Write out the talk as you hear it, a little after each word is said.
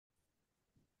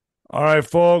All right,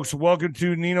 folks, welcome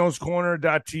to Nino's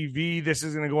Corner.tv. This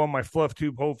is going to go on my Fluff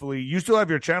Tube, hopefully. You still have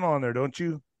your channel on there, don't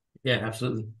you? Yeah,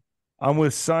 absolutely. I'm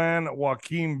with San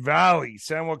Joaquin Valley.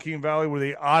 San Joaquin Valley, where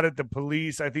they audit the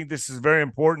police. I think this is very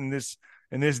important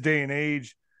in this day and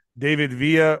age. David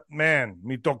Villa, man,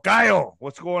 mi tocayo.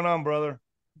 What's going on, brother?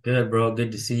 Good, bro.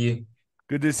 Good to see you.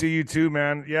 Good to see you too,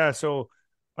 man. Yeah, so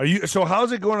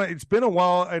how's it going? It's been a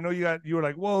while. I know you were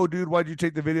like, "Whoa, dude, why'd you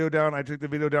take the video down?" I took the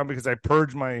video down because I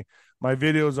purged my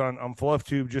videos on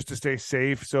FluffTube just to stay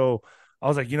safe. So I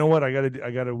was like, you know what?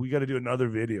 We gotta do another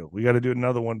video. We gotta do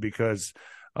another one because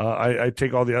I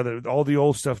take all the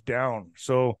old stuff down.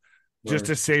 So just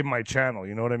to Word, save my channel,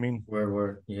 you know what I mean?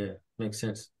 word. Yeah, makes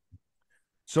sense.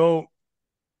 So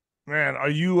man,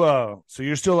 so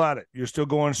you're still at it. You're still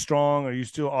going strong. Are you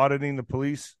still auditing the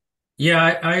police?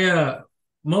 Yeah,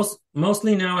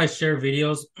 mostly now I share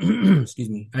videos. Excuse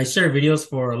me. I share videos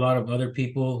for a lot of other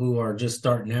people who are just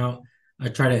starting out. I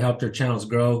try to help their channels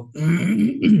grow.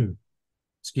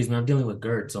 Excuse me, I'm dealing with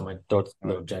GERD, so my throat's a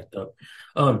little jacked up.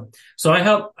 So I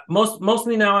help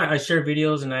mostly now I share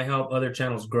videos and I help other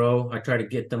channels grow. I try to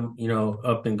get them,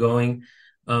 up and going.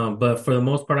 But for the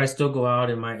most part, I still go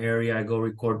out in my area. I go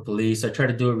record police. I try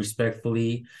to do it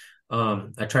respectfully.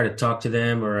 I try to talk to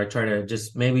them or I try to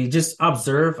just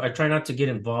observe. I try not to get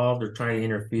involved or try to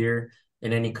interfere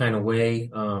in any kind of way.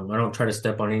 I don't try to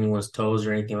step on anyone's toes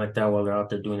or anything like that while they're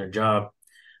out there doing their job.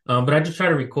 But I just try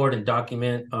to record and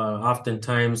document.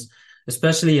 Oftentimes,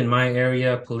 especially in my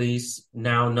area, police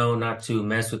now know not to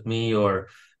mess with me or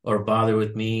bother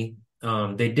with me.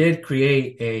 They did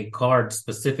create a card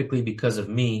specifically because of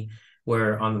me,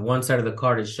 where on one side of the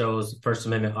card it shows First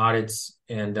Amendment audits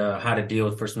and how to deal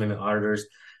with First Amendment auditors,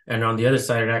 and on the other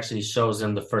side it actually shows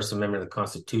them the First Amendment of the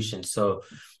Constitution. So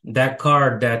that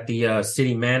card that the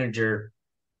city manager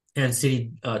and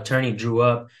city attorney drew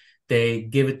up, they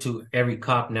give it to every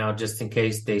cop now just in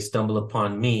case they stumble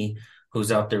upon me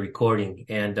who's out there recording.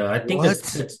 And I think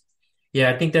What?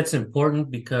 I think that's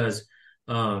important because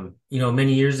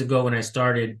many years ago when I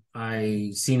started,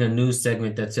 I seen a news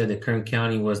segment that said that Kern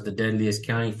County was the deadliest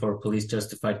county for police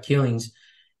justified killings.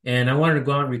 And I wanted to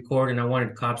go out and record, and I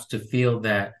wanted cops to feel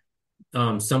that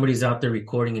somebody's out there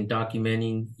recording and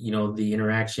documenting, the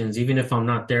interactions. Even if I'm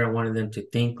not there, I wanted them to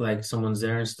think like someone's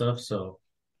there and stuff. So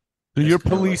So that's you're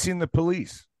kind of what policing the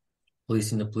police?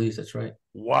 policing the police. That's right.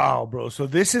 Wow, bro. So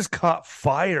this has caught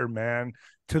fire, man,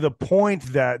 to the point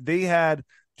that they had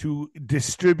to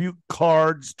distribute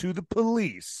cards to the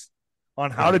police on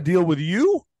how to Right. deal with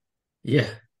you? Yeah.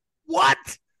 What?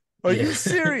 Are Yeah. you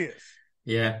serious?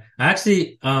 Yeah.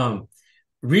 Actually,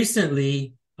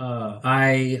 recently,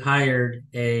 I hired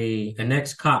an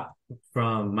ex-cop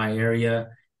from my area,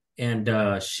 and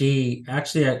she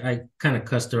actually, I kind of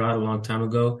cussed her out a long time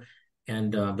ago,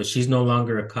 and but she's no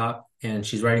longer a cop, and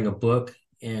she's writing a book,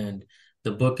 and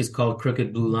the book is called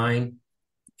Crooked Blue Line,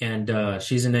 and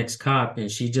she's an ex-cop,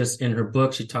 and she just in her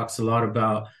book she talks a lot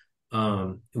about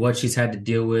what she's had to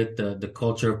deal with, the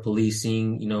culture of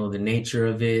policing, the nature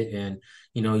of it, and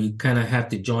you kind of have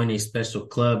to join a special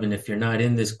club, and if you're not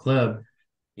in this club,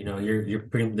 you're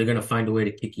pretty they're gonna find a way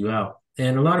to kick you out.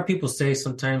 And a lot of people say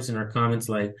sometimes in our comments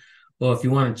like, well, if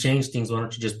you want to change things, why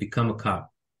don't you just become a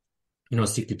cop?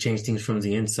 Seek to change things from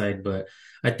the inside. But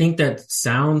I think that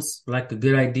sounds like a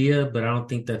good idea, but I don't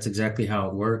think that's exactly how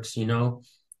it works.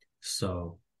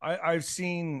 So, I've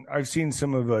seen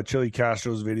some of Chili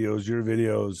Castro's videos, your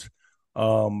videos.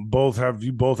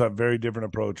 You both have very different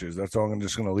approaches. That's all I'm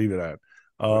just going to leave it at.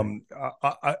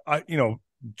 right.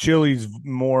 Chili's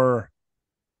more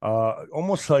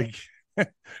almost like,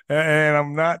 and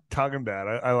I'm not talking bad.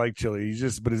 I like Chili.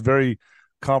 But it's very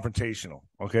confrontational.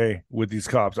 Okay, with these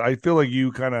cops, I feel like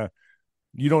you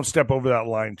don't step over that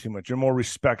line too much. You're more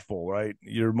respectful, right?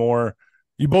 You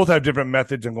both have different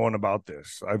methods in going about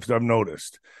this. I've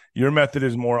noticed your method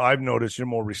is more. I've noticed you're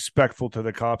more respectful to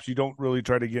the cops. You don't really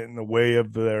try to get in the way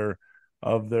of their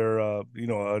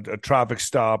a traffic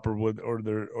stop or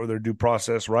their due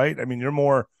process, right? I mean, you're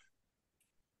not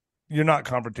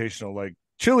confrontational. Like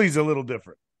Chili's a little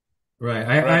different, Right.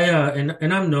 correct?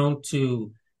 And I'm known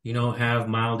to, have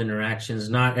mild interactions.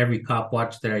 Not every cop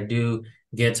watch that I do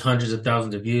gets hundreds of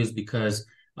thousands of views because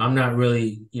I'm not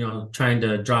really, trying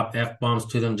to drop F-bombs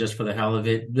to them just for the hell of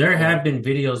it. There Right. have been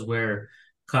videos where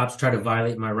cops try to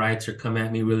violate my rights or come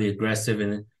at me really aggressive,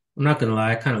 and I'm not gonna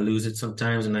lie, I kind of lose it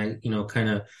sometimes, and I, kind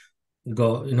of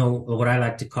go, what I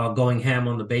like to call going ham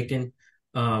on the bacon.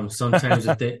 Sometimes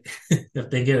if they if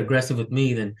they get aggressive with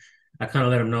me, then I kind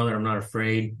of let them know that I'm not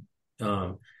afraid.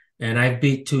 Um, and I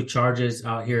beat two charges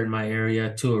out here in my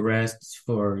area, two arrests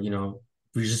for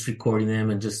just recording them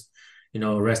and just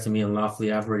arresting me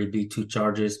unlawfully. I've already beat two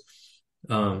charges.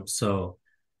 So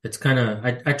it's kind of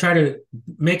I try to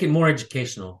make it more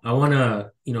educational. I want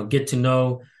to, get to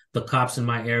know the cops in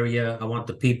my area. I want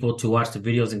the people to watch the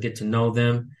videos and get to know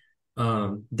them.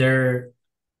 They're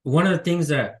one of the things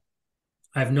that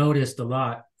I've noticed a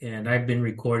lot, and I've been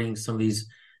recording some of these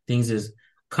things is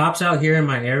cops out here in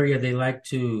my area, they like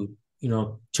to,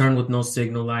 turn with no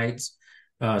signal lights,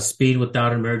 speed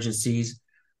without emergencies,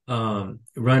 run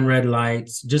red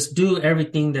lights, just do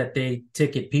everything that they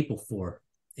ticket people for.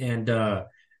 And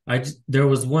there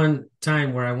was one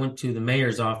time where I went to the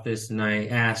mayor's office and I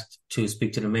asked to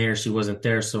speak to the mayor. She wasn't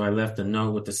there, so I left a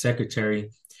note with the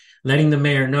secretary, letting the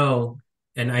mayor know,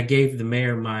 and I gave the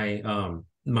mayor my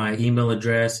email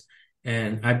address,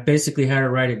 and I basically had her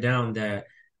write it down that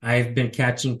I've been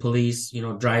catching police,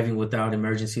 driving without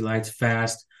emergency lights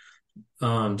fast,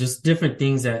 just different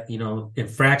things that,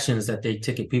 infractions that they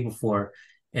ticket people for.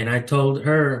 And I told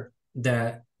her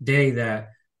that day that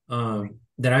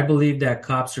I believe that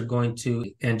cops are going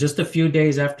to, and just a few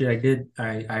days after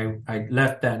I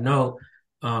left that note,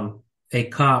 a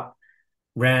cop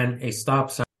ran a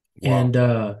stop sign, Wow.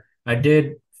 and I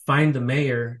did find the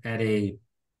mayor at a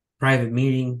private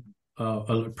meeting,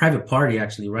 a private party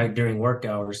actually, right during work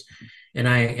hours, and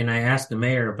I asked the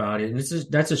mayor about it. And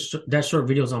that short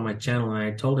video is on my channel, and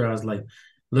I told her, I was like,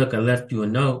 "Look, I left you a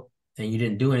note, and you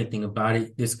didn't do anything about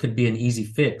it. This could be an easy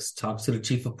fix. Talk to the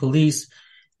chief of police,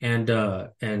 and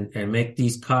make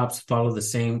these cops follow the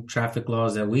same traffic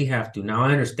laws that we have to. Now,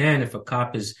 I understand if a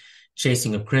cop is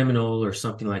chasing a criminal or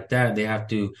something like that, they have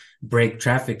to break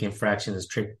traffic infractions,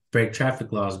 break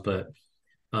traffic laws, but."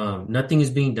 Nothing is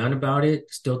being done about it.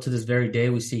 Still to this very day,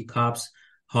 we see cops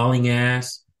hauling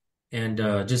ass and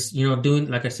just doing,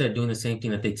 like I said, doing the same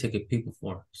thing that they ticket people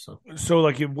for. So So,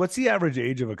 like, what's the average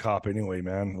age of a cop anyway,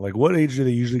 man? Like, what age do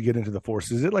they usually get into the force?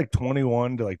 Is it like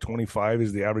 21 to like 25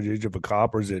 is the average age of a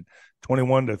cop, or is it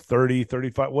 21 to 30,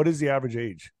 35? What is the average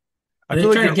age? I they feel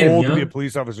like try to you're get them old to be a young,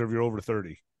 police officer if you're over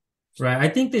 30. right? I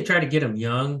think they try to get them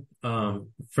young,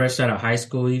 fresh out of high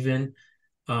school, even.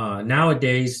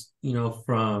 Nowadays,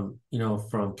 from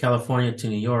California to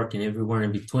New York and everywhere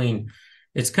in between,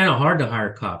 it's kind of hard to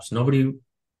hire cops. I don't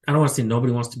want to say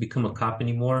nobody wants to become a cop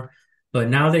anymore, but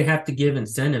now they have to give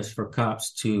incentives for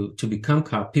cops to become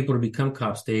people to become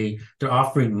cops. They're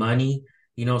offering money,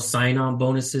 sign-on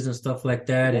bonuses and stuff like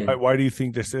that. And Why do you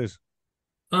think this is?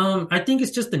 I think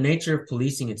it's just the nature of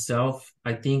policing itself.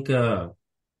 I think They're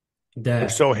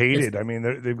that so it's hated. I mean,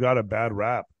 they've got a bad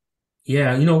rap.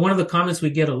 Yeah, one of the comments we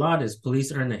get a lot is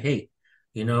police earn the hate,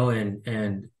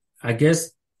 and I guess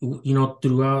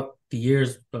throughout the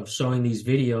years of showing these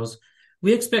videos,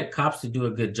 we expect cops to do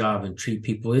a good job and treat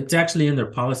people. It's actually in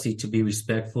their policy to be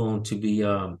respectful and to be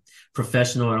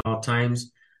professional at all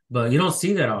times, but you don't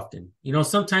see that often.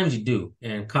 Sometimes you do,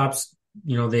 and cops,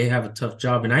 they have a tough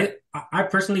job, and I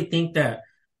personally think that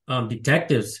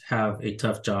detectives have a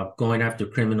tough job going after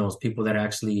criminals, people that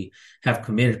actually have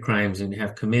committed crimes and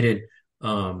have created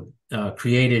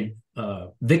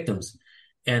victims.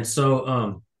 And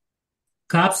so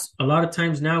cops, a lot of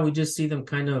times now we just see them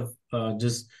kind of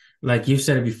just like you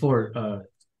said it before,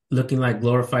 looking like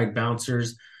glorified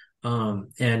bouncers,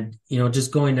 and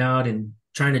just going out and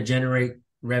trying to generate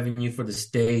revenue for the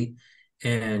state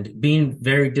and being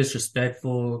very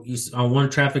disrespectful. On one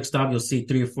traffic stop, you'll see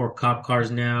three or four cop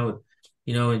cars now,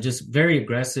 and just very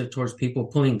aggressive towards people,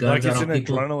 pulling Like guns out it's an on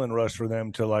people. adrenaline rush for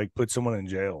them to like put someone in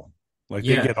jail. Like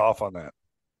they Yeah. get off on that.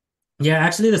 Yeah,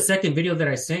 actually, the second video that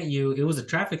I sent you, it was a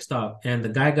traffic stop, and the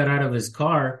guy got out of his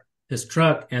car, his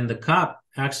truck, and the cop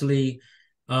actually,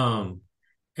 um,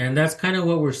 and that's kind of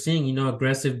what we're seeing,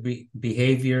 aggressive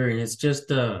behavior, and it's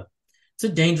a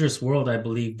dangerous world, I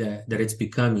believe that it's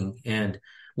becoming. And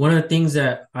one of the things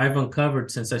that I've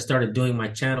uncovered since I started doing my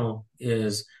channel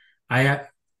is I,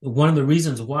 one of the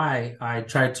reasons why I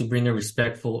try to bring a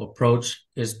respectful approach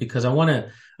is because I want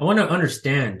to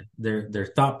understand their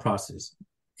thought process.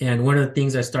 And one of the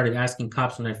things I started asking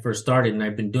cops when I first started, and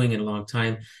I've been doing it a long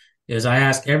time, is I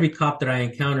ask every cop that I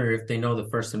encounter if they know the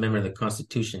First Amendment of the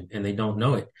Constitution, and they don't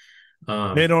know it.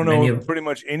 They don't Many know of pretty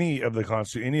much any of the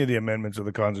any of the amendments of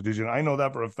the Constitution. I know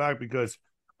that for a fact because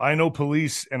I know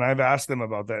police and I've asked them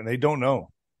about that and they don't know.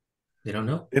 They don't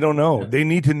know. They don't They know. don't. They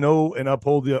need to know and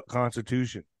uphold the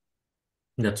Constitution.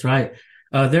 That's right.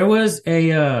 There was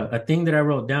a thing that I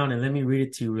wrote down, and let me read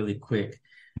it to you really quick.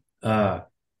 Uh,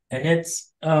 and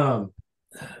it's how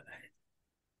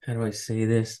do I say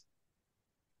this?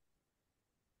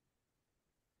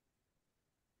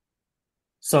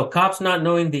 So, cops not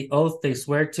knowing the oath they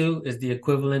swear to is the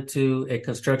equivalent to a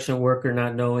construction worker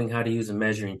not knowing how to use a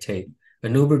measuring tape.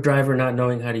 an Uber driver not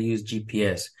knowing how to use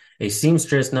GPS, a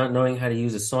seamstress not knowing how to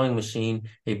use a sewing machine,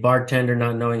 a bartender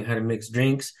not knowing how to mix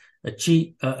drinks,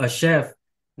 a chef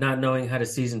not knowing how to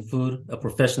season food, a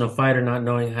professional fighter not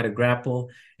knowing how to grapple,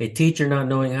 a teacher not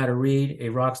knowing how to read, a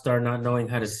rock star not knowing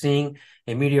how to sing,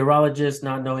 a meteorologist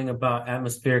not knowing about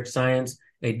atmospheric science,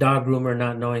 a dog groomer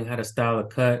not knowing how to style a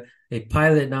cut, a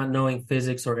pilot not knowing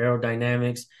physics or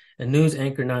aerodynamics, a news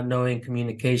anchor not knowing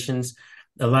communications,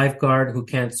 a lifeguard who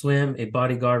can't swim, a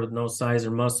bodyguard with no size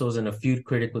or muscles, and a food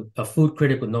critic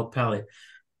with no palate.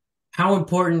 How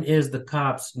important is the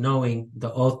cops knowing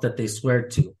the oath that they swear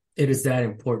to? It is that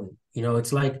important. You know,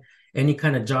 it's like any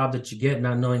kind of job that you get,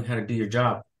 not knowing how to do your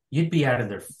job. You'd be out of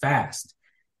there fast.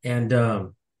 And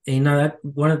you know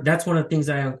that's one of the things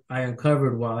I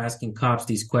uncovered while asking cops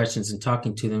these questions and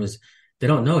talking to them is they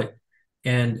don't know it.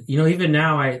 And you know, even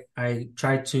now I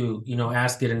try to, you know,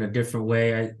 ask it in a different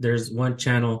way. There's one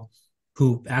channel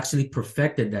who actually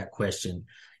perfected that question.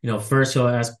 You know, first he'll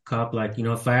ask a cop, like, you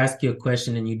know, if I ask you a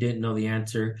question and you didn't know the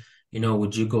answer, you know,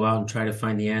 would you go out and try to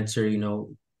find the answer? You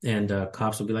know, and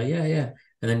cops will be like, yeah, yeah.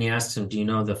 And then he asks him, do you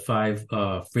know the five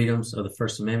freedoms of the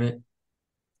First Amendment?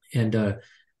 And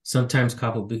sometimes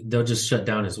they'll just shut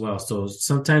down as well. So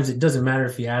sometimes it doesn't matter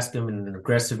if you ask them in an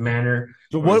aggressive manner.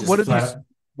 So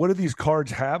what do these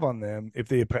cards have on them if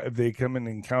they come and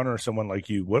encounter someone like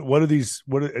you? What are these?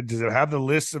 Does it have the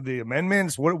list of the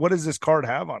amendments? What does this card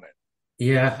have on it?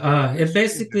 Yeah, it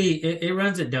basically it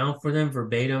runs it down for them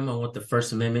verbatim on what the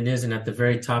First Amendment is, and at the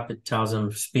very top it tells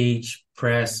them speech,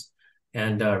 press,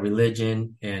 and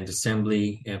religion, and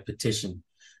assembly, and petition.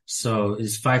 So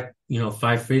it's five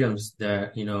freedoms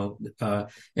that, you know,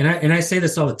 and I say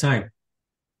this all the time.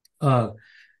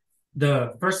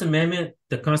 The First Amendment,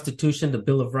 the Constitution, the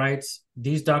Bill of Rights,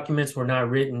 these documents were not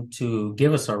written to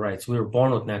give us our rights. We were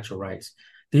born with natural rights.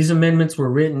 These amendments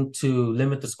were written to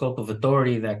limit the scope of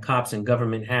authority that cops and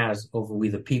government has over we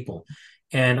the people.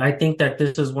 And I think that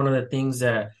this is one of the things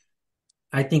that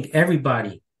I think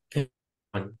everybody can,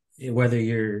 whether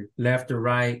you're left or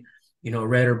right, you know,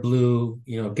 red or blue,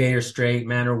 you know, gay or straight,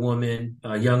 man or woman,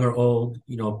 young or old,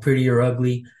 you know, pretty or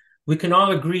ugly. We can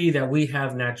all agree that we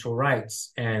have natural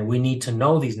rights and we need to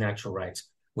know these natural rights.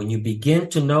 When you begin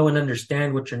to know and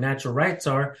understand what your natural rights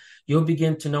are, you'll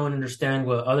begin to know and understand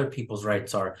what other people's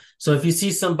rights are. So if you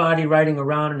see somebody riding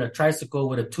around in a tricycle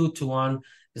with a tutu on,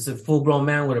 it's a full-grown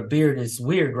man with a beard, and it's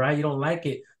weird, right? You don't like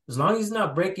it. As long as he's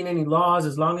not breaking any laws,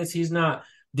 as long as he's not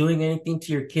doing anything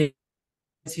to your kids,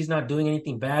 he's not doing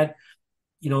anything bad,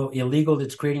 you know, illegal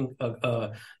that's creating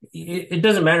it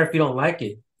doesn't matter if you don't like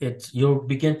it. You'll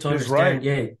begin to understand, right.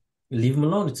 Yeah, leave him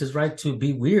alone. It's his right to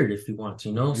be weird if he wants,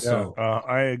 you know? Yeah, so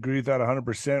I agree with that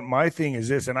 100%. My thing is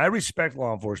this, and I respect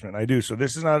law enforcement. I do. So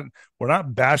this is not, we're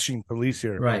not bashing police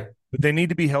here. Right. But they need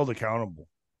to be held accountable.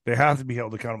 They have to be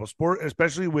held accountable. Sport,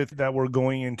 especially with that we're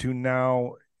going into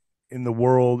now in the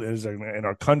world, in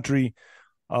our country,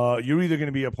 you're either going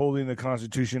to be upholding the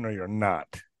Constitution or you're not.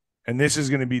 And this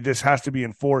has to be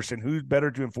enforced. And who's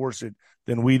better to enforce it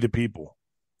than we, the people?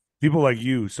 People like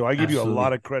you. So I give Absolutely. You a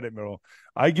lot of credit, Meryl.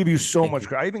 I give you so much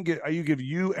credit. I give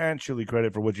you and Chili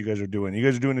credit for what you guys are doing. You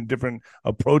guys are doing different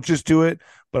approaches to it,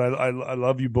 but I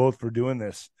love you both for doing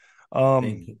this.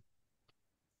 Thank you.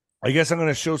 I guess I'm going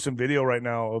to show some video right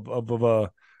now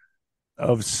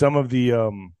of some of the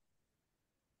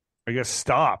I guess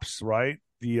stops, right?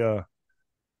 So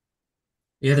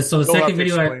the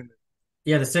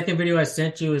second video I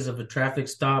sent you is of a traffic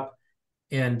stop,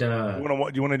 and do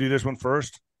you want to do this one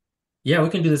first? Yeah, we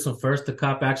can do this one first. The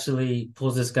cop actually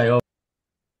pulls this guy over.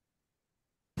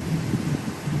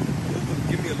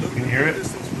 Give me a look. Can you hear it?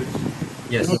 Distance,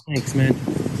 please. Yes. No, thanks, man.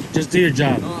 Just do your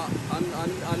job.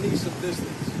 I need some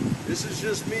distance. This is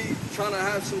just me trying to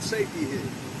have some safety here.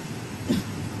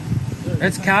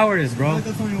 That's cowardice, bro.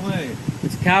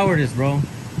 It's cowardice, bro.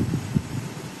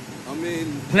 I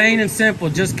mean, plain and simple,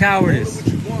 just cowardice.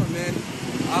 What you want, man?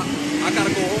 I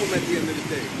gotta go home at the end of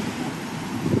the day.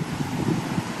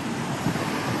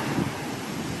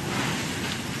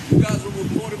 You guys are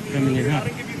reporting me earlier. I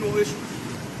didn't give you no issues.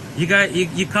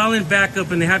 You call in backup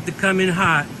and they have to come in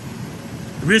hot,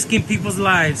 risking people's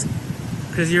lives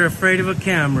because you're afraid of a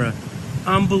camera.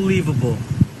 Unbelievable.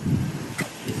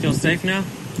 You feel safe now?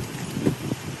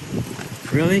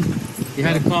 Really? You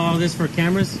had to call all this for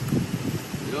cameras?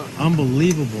 Yeah.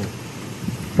 Unbelievable.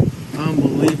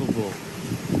 Unbelievable.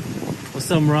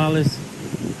 What's up, Morales?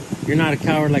 You're not a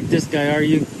coward like this guy, are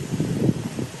you?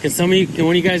 Can one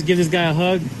of you guys give this guy a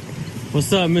hug?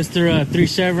 What's up, Mr. Three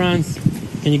Chevrons?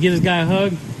 Can you give this guy a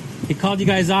hug? He called you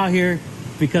guys out here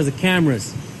because of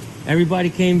cameras. Everybody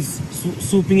came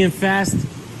swooping in fast,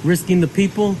 risking the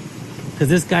people because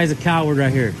this guy's a coward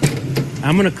right here.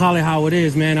 I'm going to call it how it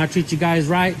is, man. I treat you guys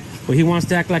right, but he wants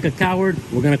to act like a coward.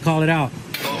 We're going to call it out.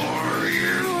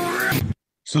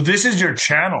 So this is your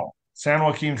channel, San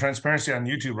Joaquin Transparency on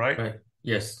YouTube, right? Right.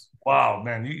 Yes. Wow,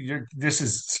 man. This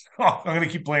is, oh, I'm going to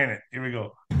keep playing it. Here we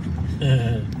go.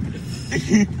 In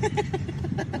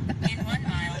 1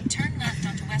 mile, turn left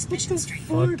onto West Mission Street.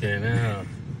 Fucking hell.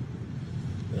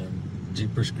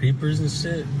 Jeepers Creepers and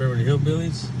shit. Beverly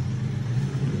Hillbillies.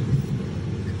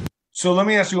 So let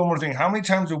me ask you one more thing. How many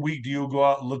times a week do you go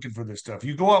out looking for this stuff?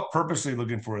 You go out purposely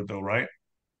looking for it though, right?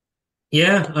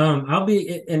 Yeah, I'll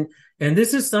be and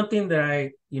this is something that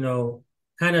I,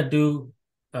 kind of do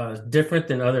different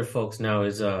than other folks now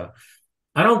is I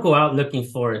don't go out looking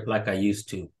for it like I used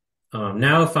to.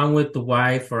 Now if I'm with the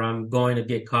wife or I'm going to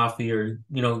get coffee or,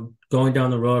 going down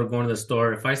the road or going to the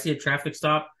store, if I see a traffic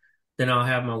stop, then I'll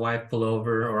have my wife pull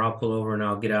over or I'll pull over and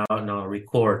I'll get out and I'll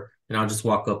record and I'll just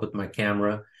walk up with my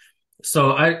camera.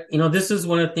 So this is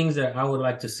one of the things that I would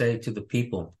like to say to the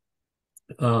people.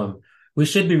 We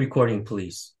should be recording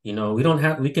police. We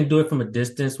can do it from a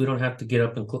distance. We don't have to get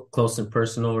up and close and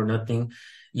personal or nothing.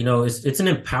 It's an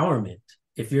empowerment.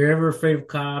 If you're ever afraid of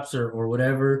cops or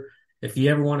whatever, if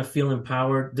you ever want to feel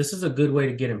empowered, this is a good way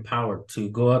to get empowered, to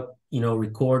go up,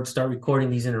 start recording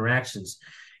these interactions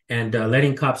and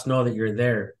letting cops know that you're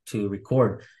there to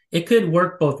record. It could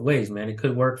work both ways, man. It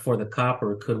could work for the cop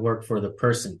or it could work for the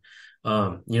person.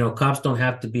 Cops don't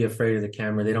have to be afraid of the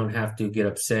camera. They don't have to get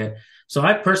upset. So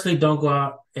I personally don't go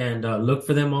out and look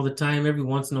for them all the time. Every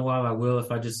once in a while I will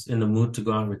if I just in the mood to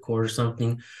go out and record or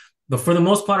something. But for the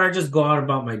most part, I just go out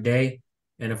about my day.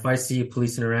 And if I see a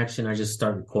police interaction, I just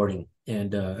start recording.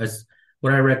 And that's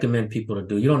what I recommend people to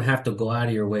do. You don't have to go out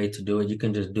of your way to do it. You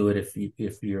can just do it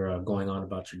if you're going on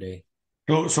about your day.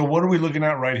 So what are we looking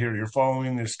at right here? You're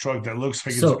following this truck that looks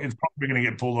like it's probably going to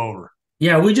get pulled over.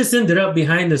 Yeah, we just ended up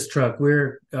behind this truck.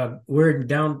 We're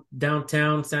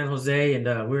downtown San Jose, and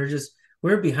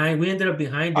we're behind. We ended up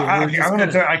behind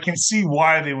it. I can see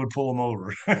why they would pull them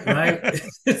over. Right?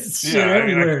 Shit Yeah,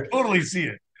 everywhere. I can totally see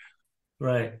it.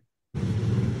 Right.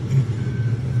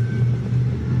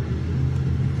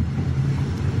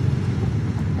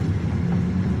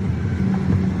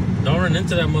 Don't run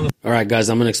into that mother. All right, guys,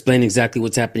 I'm going to explain exactly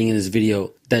what's happening in this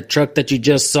video. That truck that you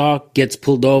just saw gets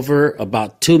pulled over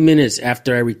about 2 minutes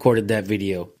after I recorded that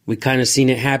video. We kind of seen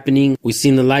it happening. We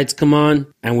seen the lights come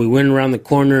on and we went around the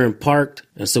corner and parked.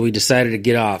 And so we decided to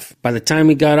get off. By the time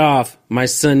we got off, my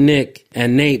son Nick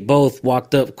and Nate both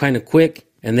walked up kind of quick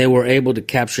and they were able to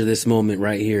capture this moment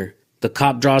right here. The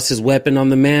cop draws his weapon on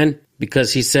the man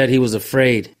because he said he was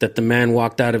afraid that the man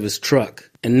walked out of his truck.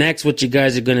 And next, what you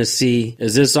guys are going to see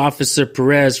is this Officer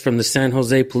Perez from the San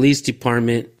Jose Police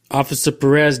Department. Officer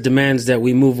Perez demands that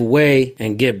we move away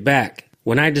and get back.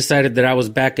 When I decided that I was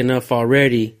back enough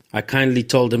already, I kindly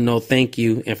told him no thank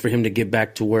you and for him to get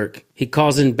back to work. He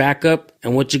calls in backup,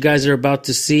 and what you guys are about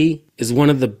to see is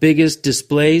one of the biggest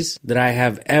displays that I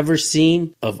have ever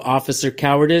seen of officer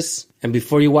cowardice. And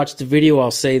before you watch the video,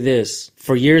 I'll say this.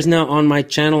 For years now on my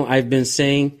channel, I've been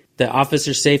saying that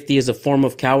officer safety is a form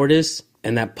of cowardice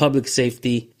and that public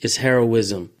safety is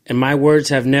heroism. And my words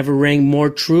have never rang more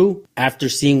true after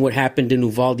seeing what happened in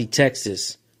Uvalde,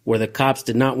 Texas, where the cops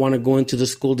did not want to go into the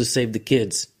school to save the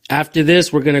kids. After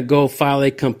this, we're going to go file a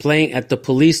complaint at the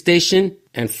police station.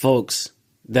 And folks,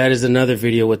 that is another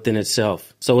video within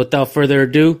itself. So without further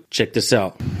ado, check this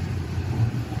out.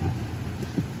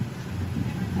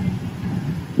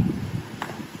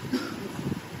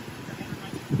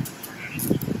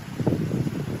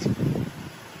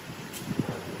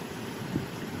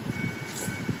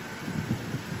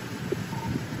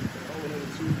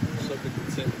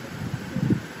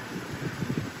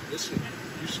 Listen,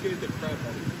 you scared the crap out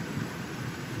of me.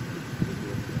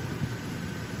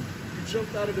 You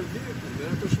jumped out of the vehicle, man.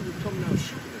 I thought you were coming out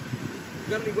shooting at me. You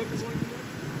got any weapons on you, man?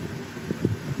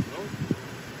 No?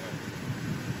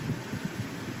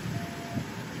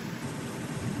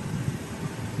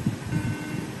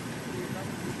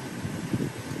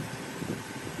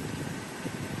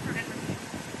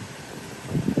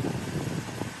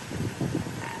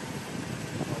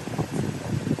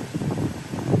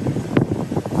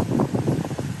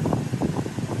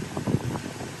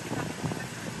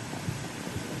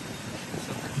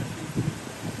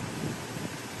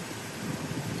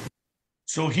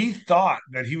 So he thought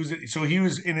that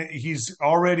he's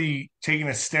already taking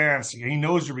a stance. He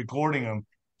knows you're recording him.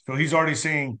 So he's already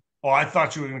saying, "Oh, I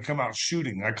thought you were going to come out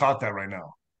shooting." I caught that right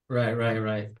now. Right.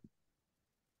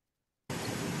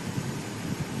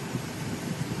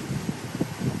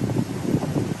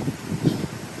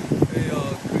 Hey,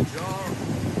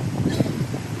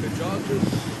 could y'all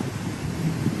just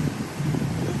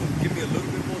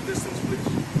little distance, please?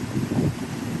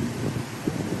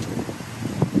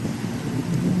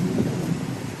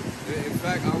 In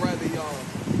fact, I'd rather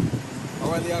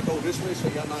y'all go this way so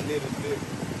y'all not near this vehicle.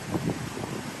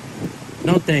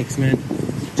 No thanks, man.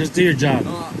 Just do your job.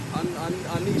 No,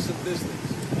 I need some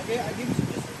distance. Okay, I give you some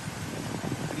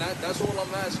distance. And that's all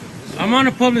I'm asking. I'm on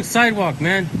a public sidewalk,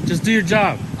 man. Just do your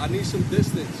job. I need some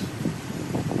distance.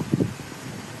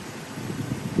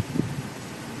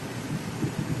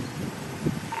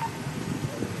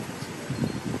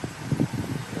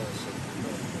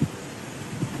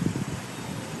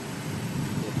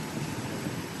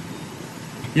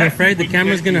 You're afraid the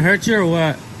camera's gonna hurt you or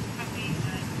what?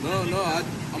 No,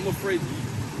 I'm afraid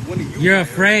one of you. You're might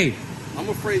afraid. hurt me. I'm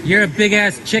afraid. You're a one of you big might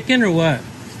ass hurt me. chicken or what?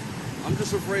 I'm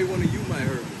just afraid one of you might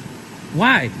hurt me.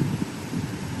 Why?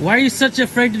 Why are you such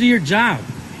afraid to do your job?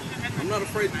 I'm not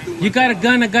afraid to do my You got a job.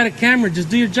 gun, I got a camera. Just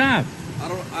do your job. I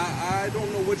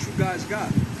don't know what you guys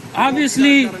got.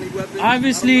 Obviously, You guys got any weapons? I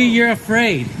don't know. you're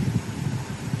afraid.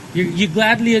 You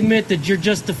gladly admit that you're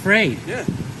just afraid. Yeah.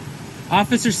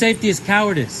 Officer safety is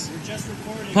cowardice. You're just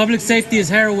recording. Public safety is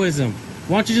heroism.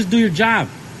 Why don't you just do your job?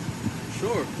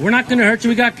 Sure. We're not gonna hurt you.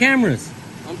 We got cameras.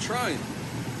 I'm trying.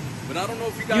 But I don't know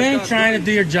if you guys You ain't got trying to guns.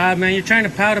 do your job, man. You're trying to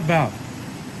pout about.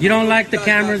 You don't like the You guys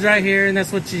got cameras right guns. here, and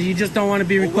that's what you just don't want to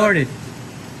be Or recorded. You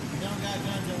don't got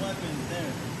guns or weapons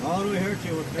there. All we hurt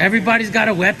you with. Everybody's got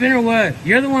a weapon or what?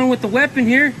 You're the one with the weapon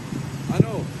here. I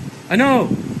know. I know.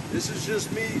 This is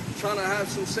just me trying to have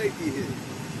some safety here.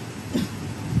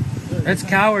 That's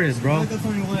cowardice, bro. Look a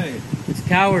funny way. It's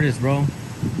cowardice, bro.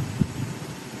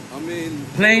 I mean,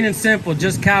 Plain and simple,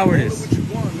 just call it cowardice. what you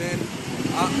want, man.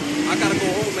 I gotta go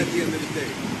home at the end of the day.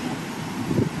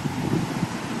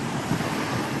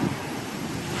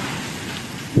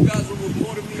 You guys were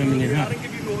recording me Coming in earlier. I hot. didn't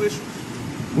give you no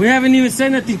issues. We haven't even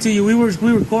said nothing to you. We were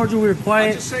cordial. We were I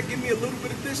quiet. just said give me a little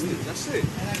bit of distance. That's it.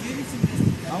 And I give you some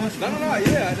distance. How much? No,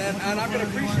 yeah, and I can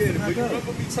appreciate it. But you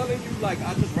remember me telling you, like,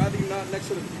 I'd just rather you not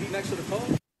be next to the car?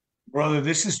 Brother,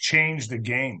 this has changed the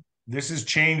game. This has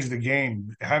changed the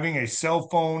game. Having a cell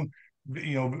phone,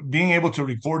 being able to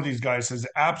record these guys has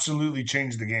absolutely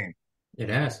changed the game. It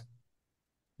has.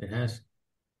 It has.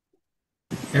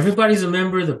 Everybody's a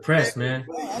member of the press, man.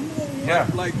 Yeah.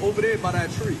 Like over there by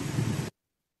that tree.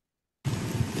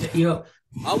 You know,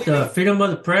 I'll leave the it. freedom of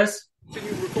the press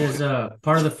Continue recording. is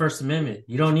part of the First Amendment.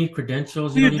 You don't need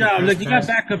credentials. Do You your don't need a job. press Look, you got pass.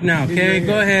 backup now, okay?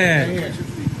 Go ahead.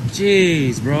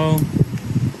 Jeez, bro.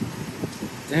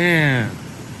 Damn.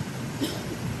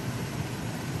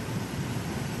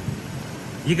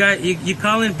 You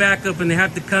call in backup and they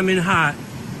have to come in hot,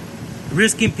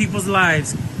 risking people's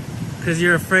lives because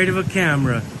you're afraid of a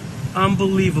camera.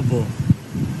 Unbelievable.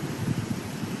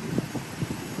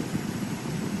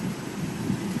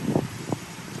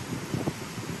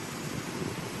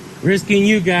 Risking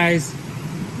you guys,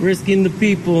 risking the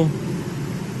people. No,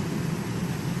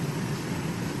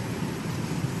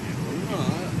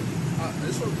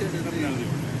 it's okay that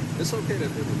it's okay that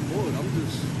they're recording.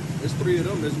 It's three of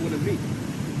them. There's one of me.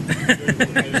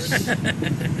 What's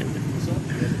up?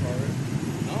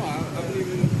 No, I haven't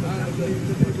even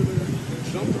been able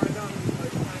to jump right down.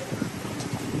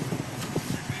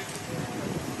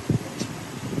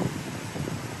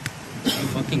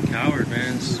 Fucking coward,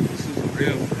 man. This is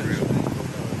real, for real.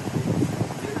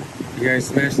 You guys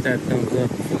smash that thumbs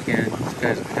up if you can. This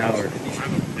guy's a coward. I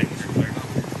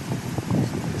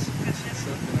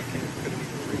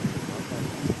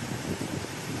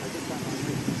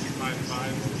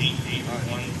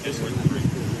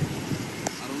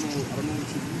don't know what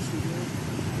you're used to, man.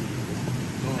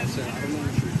 No, I said I don't know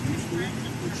what you're used to,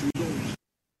 but you don't.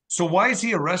 So why is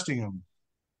he arresting him?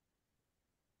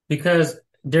 Because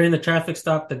during the traffic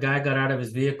stop, the guy got out of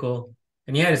his vehicle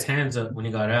and he had his hands up when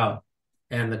he got out.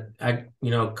 And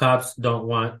cops don't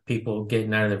want people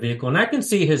getting out of their vehicle. And I can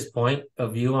see his point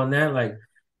of view on that. Like,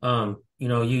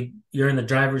 you're in the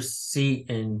driver's seat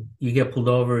and you get pulled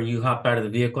over and you hop out of the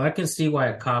vehicle. I can see why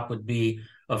a cop would be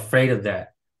afraid of that.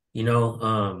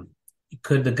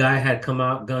 Could the guy had come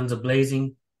out guns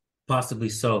a-blazing? Possibly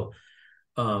so.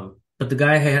 But the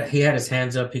guy had his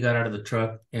hands up. He got out of the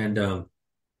truck and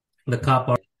the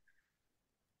cop,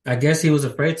 I guess he was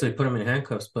afraid, so he put him in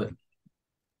handcuffs. But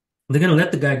they're gonna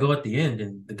let the guy go at the end,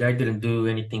 and the guy didn't do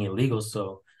anything illegal.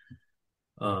 So,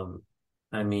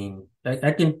 I mean,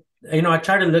 I can, I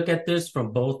try to look at this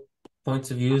from both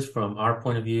points of views, from our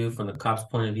point of view, from the cop's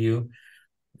point of view.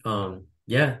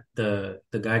 Yeah, the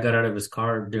guy got out of his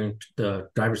car during the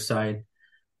driver's side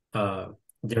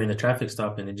during the traffic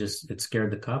stop, and it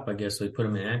scared the cop, I guess. So he put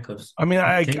him in handcuffs. I mean,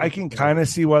 I can kind of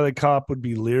see why the cop would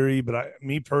be leery, but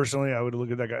me personally, I would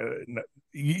look at that guy.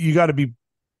 You got to be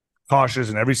cautious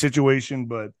in every situation,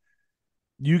 but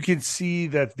you can see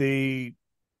that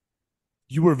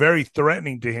you were very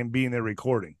threatening to him being there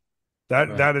recording.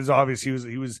 That is obvious. He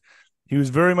was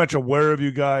very much aware of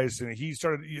you guys, and he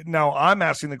started. Now I'm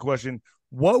asking the question: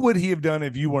 what would he have done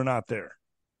if you were not there?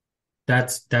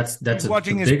 That's He's a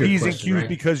watching his bigger P's and question, Q's right?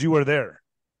 because you were there.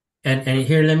 And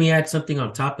here, let me add something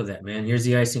on top of that, man. Here's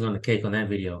the icing on the cake on that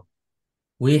video.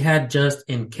 We had just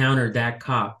encountered that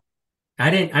cop. I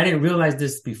didn't realize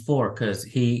this before because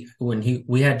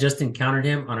we had just encountered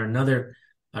him on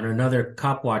another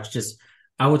cop watch, just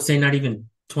I would say not even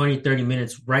 20, 30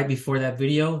 minutes right before that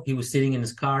video. He was sitting in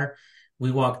his car.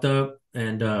 We walked up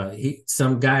and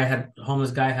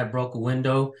homeless guy had broke a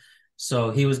window.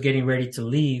 So he was getting ready to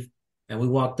leave and we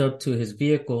walked up to his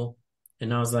vehicle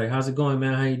and I was like, "How's it going,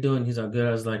 man? How you doing?" He's all good.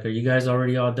 I was like, "Are you guys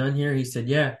already all done here?" He said,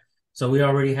 "Yeah." So we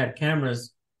already had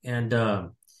cameras and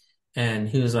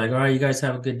he was like, "All right, you guys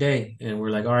have a good day." And we're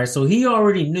like, "All right." So he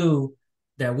already knew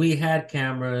that we had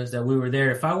cameras, that we were there.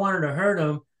 If I wanted to hurt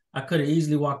him, I could have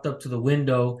easily walked up to the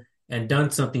window and done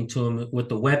something to him with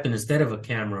the weapon instead of a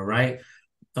camera, right?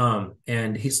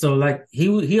 And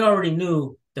he already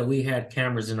knew that we had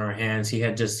cameras in our hands. He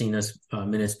had just seen us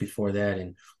minutes before that,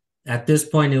 and at this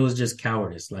point, it was just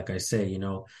cowardice. Like I say,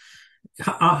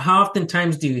 how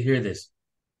oftentimes do you hear this?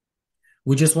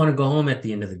 We just want to go home at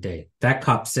the end of the day. That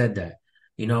cop said that,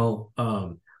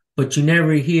 but you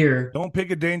never hear. Don't pick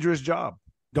a dangerous job.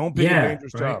 Don't pick a Yeah,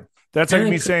 dangerous right. job. That's And like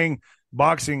then me saying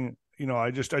boxing.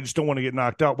 I just don't want to get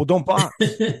knocked out. Well, don't box.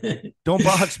 Don't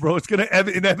box, bro. It's gonna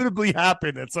inevitably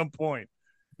happen at some point.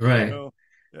 Right.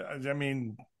 I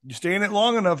mean, you stay in it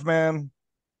long enough, man.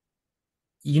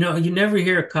 You never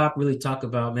hear a cop really talk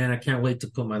about, "Man, I can't wait to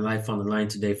put my life on the line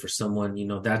today for someone."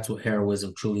 That's what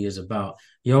heroism truly is about.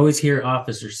 You always hear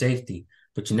officer safety,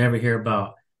 but you never hear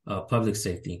about public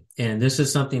safety. And this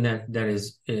is something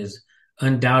that is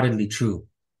undoubtedly true.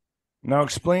 Now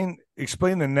explain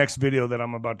the next video that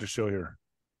I'm about to show here.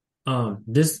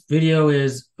 This video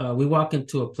is we walk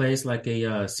into a place like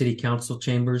a city council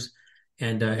chambers,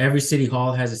 and every city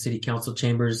hall has a city council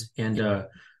chambers, and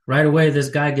right away, this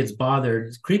guy gets bothered.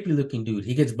 It's a creepy looking dude.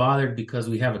 He gets bothered because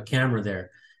we have a camera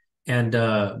there. And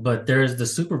but there's the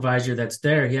supervisor that's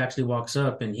there. He actually walks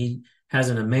up and he has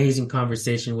an amazing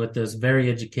conversation with us, very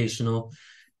educational.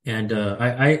 And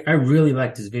I really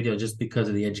like this video just because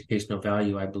of the educational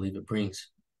value I believe it brings.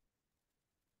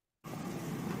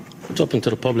 It's open to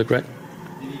the public, right?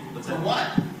 For what?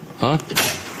 Huh?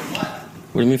 For what?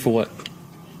 What do you mean for what?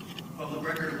 Public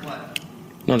record of what?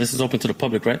 No, this is open to the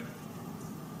public, right?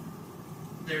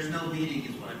 There's no meeting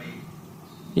is what I mean.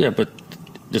 Yeah, but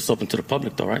this is open to the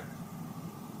public though, right?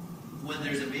 When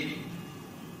there's a meeting.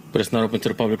 But it's not open to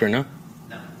the public right now?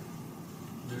 No.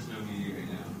 There's no meeting right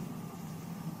now.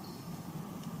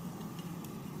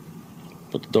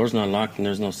 But the door's not locked and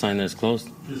there's no sign that it's closed.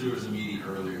 Because there was a meeting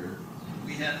earlier.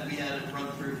 We had it run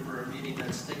through for a meeting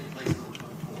that's taking place on the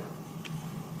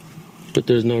 24th. But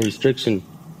there's no restriction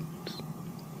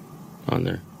on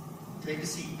there. Take a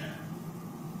seat now.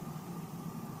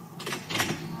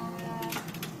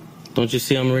 Don't you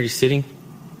see I'm already sitting?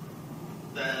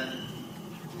 Then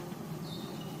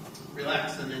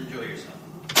relax and enjoy yourself.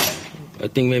 I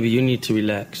think maybe you need to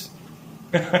relax.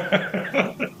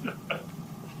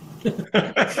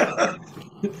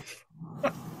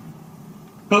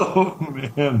 Oh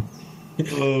man.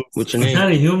 Oh, What's your It's name?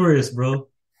 kind of humorous, bro.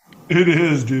 it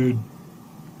is, dude.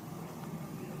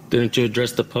 Didn't you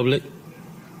address the public?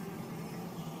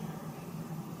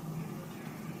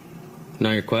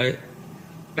 Now you're quiet?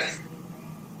 If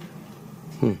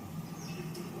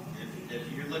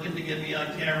you're looking to get me on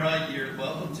camera, you're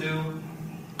welcome to.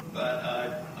 But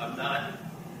I'm not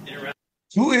interested.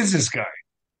 Who is this guy?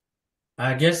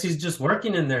 I guess he's just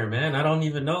working in there, man. I don't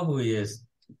even know who he is.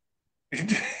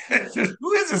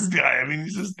 Who is this guy? I mean,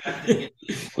 he's just.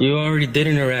 You already did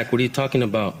interact. What are you talking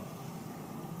about?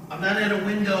 I'm not at a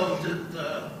window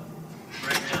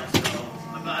right now, so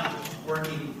I'm not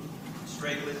working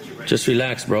straight with you right Just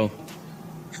relax, bro.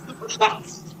 now.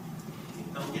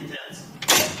 Don't get tense.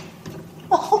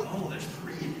 Oh, there's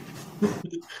three.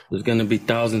 There's gonna be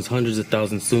thousands, hundreds of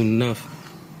thousands soon enough.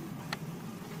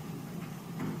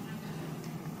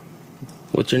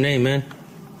 What's your name, man?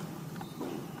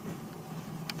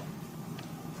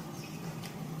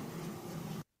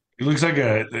 He looks like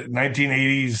a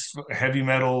 1980s heavy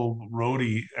metal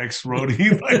roadie,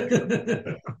 ex-roadie.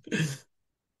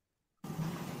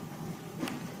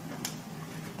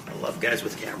 I love guys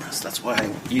with cameras. That's why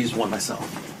I use one myself.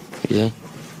 Yeah.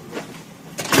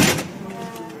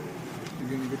 You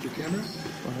gonna get your camera?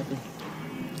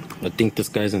 I think this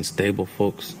guy's unstable,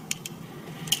 folks.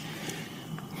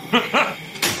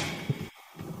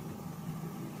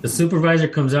 The supervisor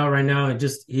comes out right now and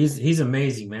just he's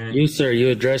amazing, man. You, sir, you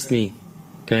addressed me.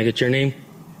 Can I get your name?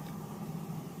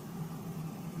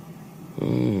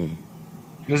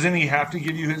 Doesn't he have to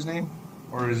give you his name,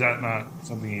 or is that not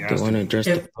something he Don't has want to to? address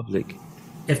the public.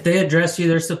 If they address you,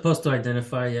 they're supposed to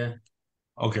identify you.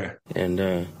 Okay.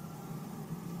 And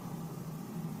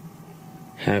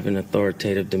have an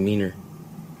authoritative demeanor.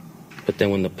 But then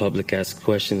when the public asks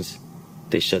questions,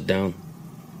 they shut down.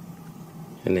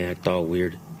 And they act all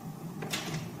weird.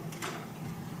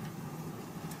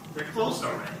 They're closed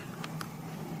already.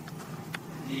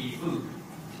 The food.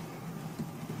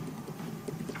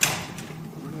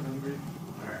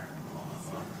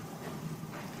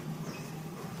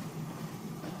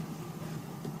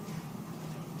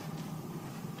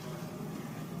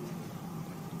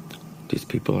 These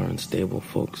people are unstable,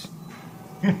 folks.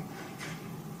 I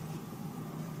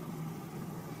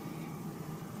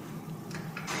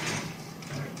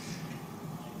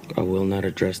will not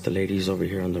address the ladies over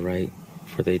here on the right,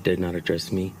 for they did not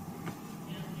address me.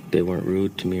 They weren't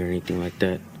rude to me or anything like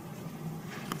that.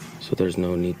 So there's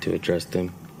no need to address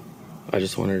them. I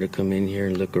just wanted to come in here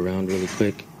and look around really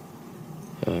quick,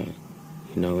 and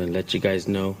let you guys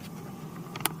know,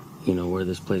 where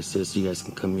this place is. You guys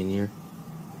can come in here.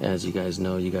 As you guys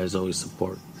know, you guys always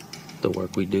support the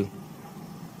work we do.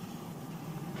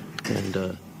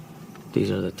 And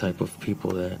these are the type of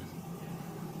people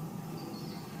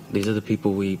these are the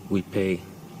people we pay.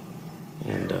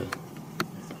 And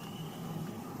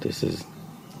this is...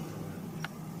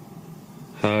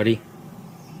 Howdy.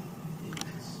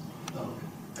 How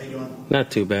you doing? Not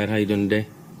too bad. How you doing today?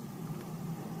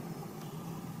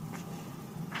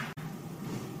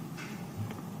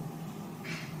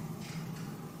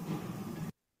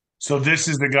 So this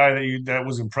is the guy that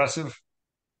was impressive.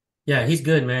 Yeah, he's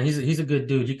good, man. He's a good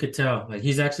dude. You could tell. Like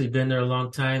he's actually been there a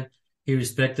long time. He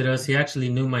respected us. He actually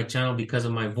knew my channel because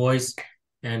of my voice,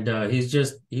 and he's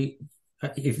just he.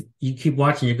 If you keep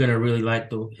watching, you're gonna really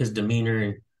like his demeanor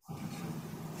and.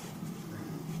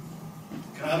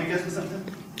 Can I help you guys with something?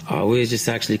 We was just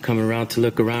actually coming around to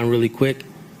look around really quick.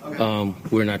 Okay.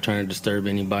 We're not trying to disturb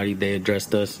anybody. They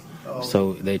addressed us, Oh.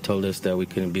 so they told us that we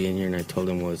couldn't be in here, and I told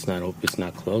them, well, it's not open, it's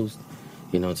not closed,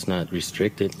 it's not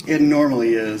restricted. It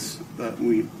normally is, but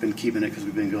we've been keeping it because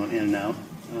we've been going in and out.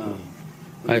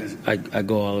 I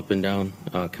go all up and down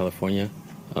California.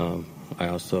 I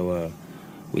also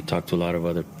we talk to a lot of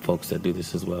other folks that do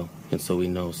this as well, and so we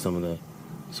know some of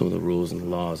the rules and the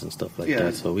laws and stuff like Yeah.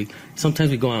 that. So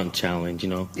sometimes we go out and challenge,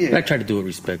 Yeah. I try to do it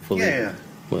respectfully. Yeah.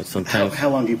 But sometimes. How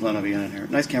long do you plan on being in here?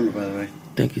 Nice camera, by the way.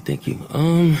 Thank you.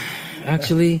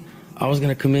 Actually, I was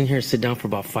gonna come in here and sit down for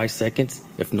about 5 seconds.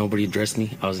 If nobody addressed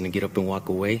me, I was gonna get up and walk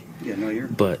away. Yeah, no, you're.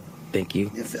 But thank you.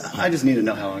 I just need to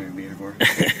know how long you're gonna be here for.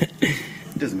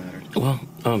 It doesn't matter. Well,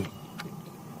 I'll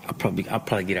probably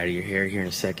get out of your hair here in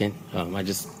a second. You can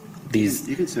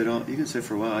sit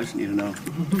for a while. I just need to know.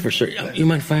 For sure. You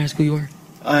mind if I ask who you are?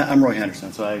 I'm Roy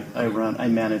Henderson. So I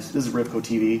manage. This is Ripco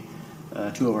TV.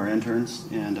 Two of our interns,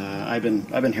 and I've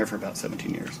been here for about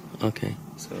 17 years. Okay.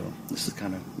 So this is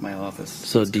kind of my office.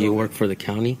 So do you work for the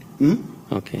county? Hmm?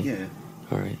 Okay. Yeah.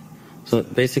 All right. So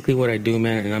basically, what I do,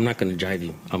 man, and I'm not going to jive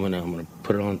you. I'm gonna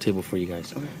put it on the table for you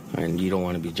guys. Okay. And you don't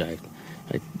want to be jived.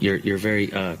 You're very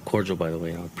cordial, by the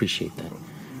way. I appreciate that.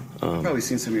 I've probably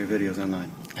seen some of your videos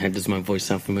online. And does my voice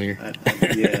sound familiar?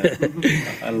 Yeah.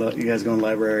 I love you guys going to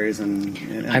libraries and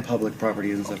public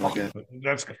properties and stuff like that.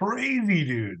 That's crazy,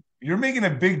 dude. You're making a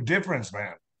big difference,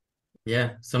 man.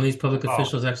 Yeah, some of these public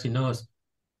officials actually know us.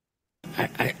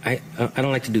 I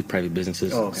don't like to do private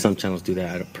businesses. Oh, okay. Some channels do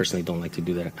that. I personally don't like to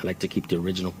do that. I like to keep the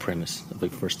original premise of a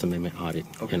First Amendment audit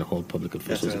and hold public That's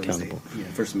officials what I was accountable. saying.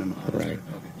 Yeah, First Amendment. Right. Okay.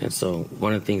 And so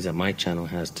one of the things that my channel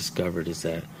has discovered is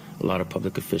that a lot of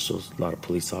public officials, a lot of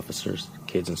police officers,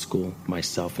 kids in school,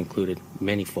 myself included,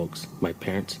 many folks, my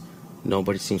parents,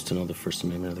 nobody seems to know the First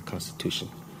Amendment of the Constitution.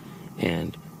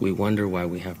 And we wonder why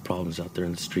we have problems out there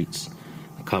in the streets.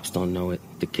 The cops don't know it,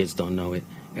 the kids don't know it,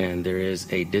 and there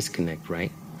is a disconnect,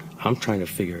 right? I'm trying to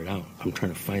figure it out. I'm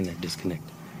trying to find that disconnect.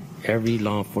 Every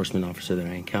law enforcement officer that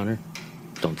I encounter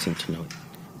don't seem to know it.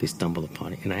 They stumble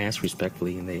upon it. And I ask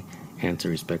respectfully, and they answer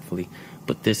respectfully.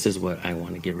 But this is what I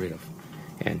want to get rid of.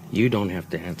 And you don't have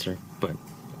to answer, but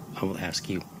I will ask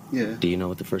you. Yeah. Do you know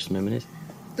what the First Amendment is?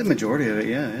 The majority of it,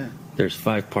 yeah. There's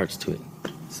 5 parts to it.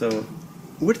 So,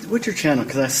 what's your channel?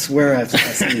 Because I swear I've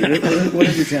seen you. What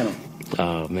is your channel?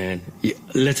 Oh, man. Yeah,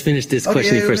 let's finish this Okay,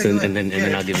 question yeah, first, yeah, and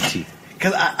then I'll give it to you.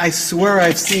 Because I swear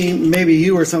I've seen maybe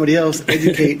you or somebody else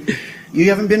educate. You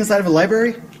haven't been inside of a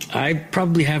library? I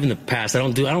probably have in the past. I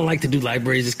don't like to do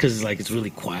libraries just because it's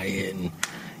really quiet, and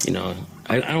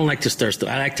I don't like to stir stuff.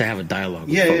 I like to have a dialogue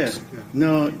with Yeah, folks. yeah.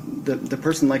 No, the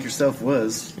person like yourself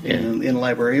was in the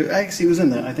library. Actually, he was in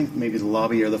the, I think maybe the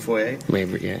lobby or the foyer.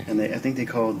 Maybe, yeah. And I think they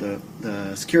called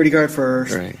the security guard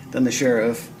first, Right. then the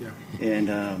sheriff, and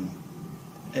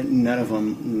none of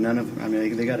them. I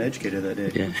mean, they got educated that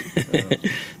day. Yeah.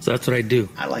 So that's what I do.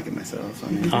 I like it myself.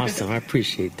 I mean, Awesome. I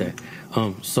appreciate that.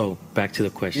 So back to the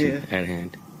question at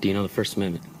hand. Do you know the First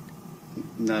Amendment?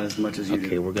 not as much as you Okay,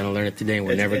 do. we're going to learn it today, and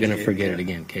we're never going to forget it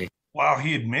again, okay? Wow,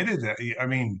 he admitted that. I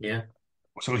mean, Yeah.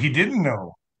 so he didn't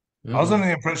know. I was Mhm. under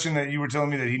the impression that you were telling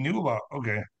me that he knew about.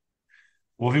 Okay.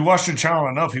 Well, if he watched your channel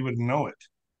enough, he would know it.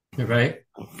 Right.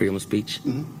 Freedom of speech,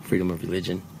 freedom of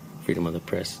religion, freedom of the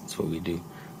press. That's what we do.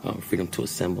 Freedom to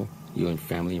assemble. You and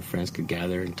family and friends could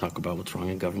gather and talk about what's wrong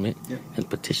in government and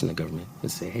petition the government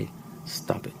and say, hey,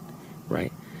 stop it,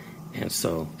 right? And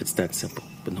so it's that simple,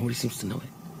 but nobody seems to know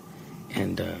it.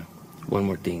 And one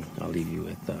more thing I'll leave you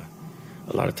with.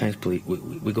 A lot of times we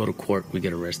go to court, we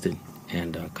get arrested,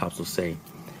 and cops will say,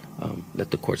 let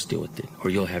the courts deal with it, or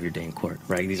you'll have your day in court,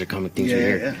 right? These are common things we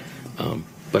hear.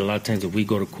 But a lot of times if we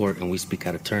go to court and we speak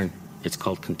out of turn, it's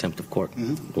called contempt of court.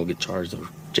 We'll get charged or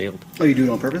jailed. Oh, you do it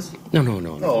on purpose? No.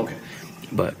 Oh, okay.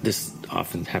 But this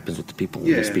often happens with the people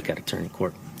when they speak out of turn in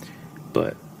court.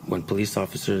 But when police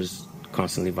officers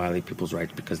constantly violate people's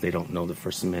rights because they don't know the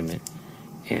First Amendment,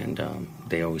 and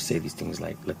they always say these things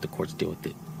like, let the courts deal with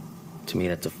it. To me,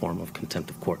 that's a form of contempt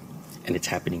of court. And it's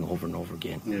happening over and over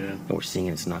again. Yeah. And we're seeing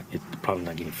it's probably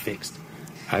not getting fixed.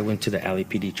 I went to the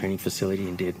LAPD training facility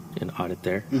and did an audit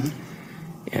there.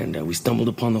 And we stumbled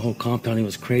upon the whole compound. It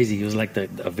was crazy. It was like a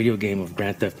video game of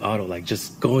Grand Theft Auto, like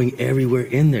just going everywhere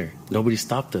in there. Nobody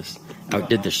stopped us. I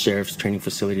did the sheriff's training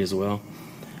facility as well.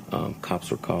 Cops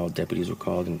were called, deputies were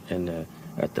called, and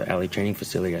at the LA training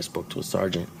facility, I spoke to a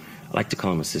sergeant. I like to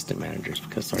call them assistant managers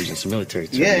because sergeants are military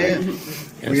too. Yeah. Right?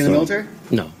 Were you in the military?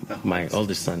 No. My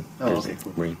oldest son is okay,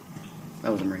 cool. Marine. I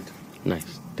was a Marine.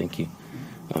 Nice. Thank you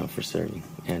for serving.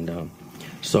 And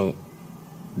so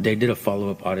they did a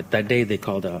follow-up audit. That day they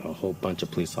called out a whole bunch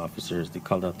of police officers. They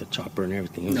called out the chopper and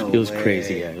everything. It was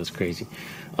crazy. Yeah, it was crazy.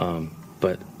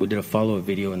 But we did a follow-up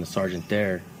video, and the sergeant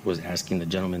there was asking the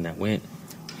gentleman that went,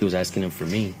 he was asking him for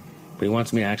me, but he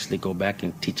wants me to actually go back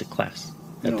and teach a class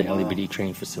at the LAPD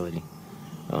training facility.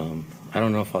 I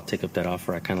don't know if I'll take up that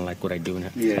offer. I kind of like what I do. And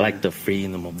I like the free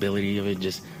and the mobility of it,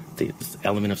 just the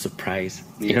element of surprise.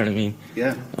 You know what I mean?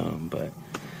 Yeah. But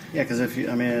yeah, because if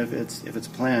it's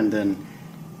planned, then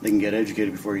they can get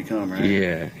educated before you come, right?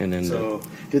 yeah, and then So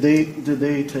did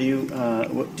they tell you?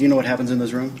 Do you know what happens in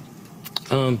this room?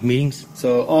 meetings.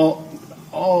 So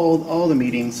all the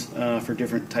meetings for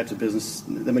different types of business.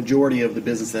 The majority of the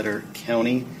business that are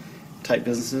county type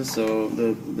businesses. So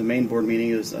the main board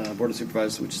meeting is Board of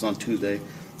Supervisors, which is on Tuesday.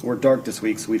 We're dark this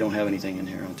week, so we don't have anything in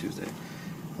here on Tuesday.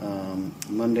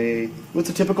 Monday, what's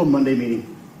a typical Monday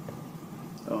meeting?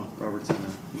 Oh, Robert's in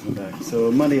the back. So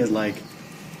Monday is like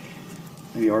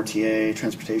maybe RTA,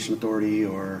 Transportation Authority,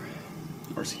 or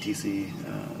RCTC,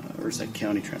 or it's like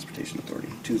County Transportation Authority.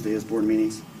 Tuesday is board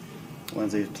meetings.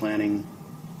 Wednesday is planning.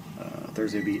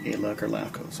 Thursday would be ALUC or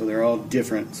LAFCO. So they're all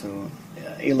different. So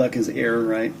ALUC is air,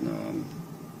 right?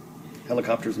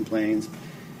 Helicopters and planes.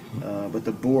 But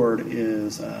the board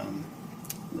is,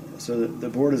 so the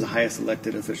board is the highest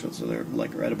elected official. So they're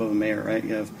like right above a mayor, right?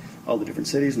 You have all the different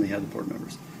cities and they have the board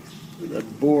members. The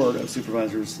board of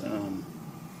supervisors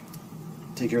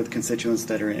take care of the constituents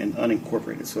that are in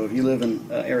unincorporated. So if you live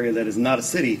in an area that is not a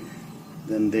city,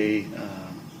 then they,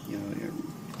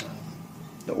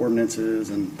 the ordinances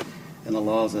and the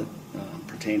laws that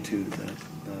pertain to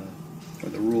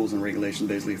the rules and regulations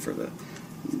basically for the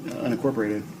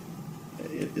unincorporated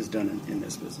is done in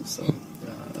this business. So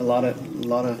a lot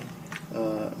of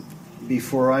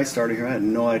before I started here, I had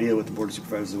no idea what the Board of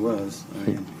Supervisors was.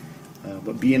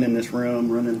 But being in this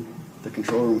room, running the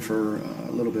control room for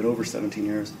a little bit over 17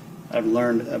 years, I've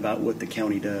learned about what the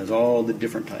county does, all the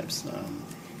different types.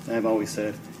 And I've always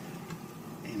said,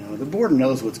 the board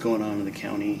knows what's going on in the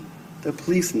county. The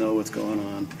police know what's going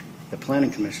on. The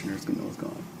planning commissioners know what's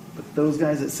going on. But those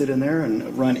guys that sit in there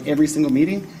and run every single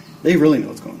meeting, they really know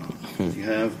what's going on. You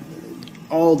have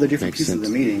all the different pieces of the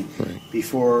meeting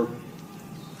before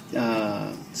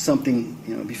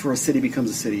before a city becomes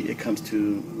a city, it comes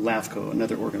to LAFCO,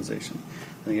 another organization.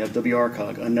 Then you have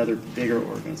WRCOG, another bigger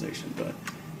organization. But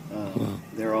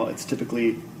it's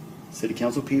typically city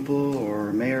council people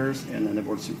or mayors, and then the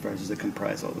board of supervisors that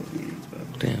comprise all those meetings. But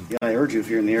yeah, I urge you, if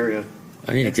you're in the area,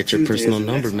 I need to get your personal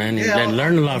number, man, and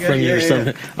learn a lot from you or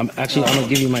something. I'm gonna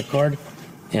give you my card.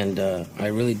 And I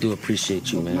really do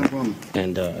appreciate you, man. No problem.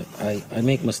 And I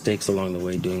make mistakes along the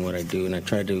way doing what I do, and I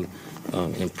try to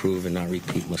improve and not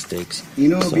repeat mistakes. You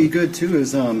know, it'd be good too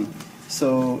is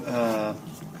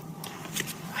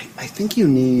I think you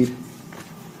need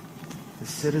the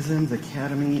Citizens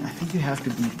Academy. I think you have to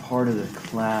be part of the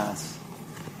class.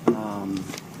 I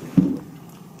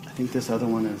think this other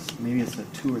one is maybe it's a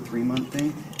 2 or 3 month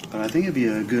thing, but I think it'd be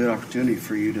a good opportunity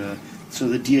for you to. So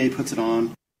the DA puts it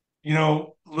on. You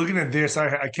know, looking at this,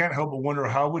 I can't help but wonder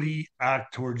how would he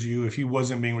act towards you if he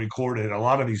wasn't being recorded? A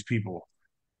lot of these people,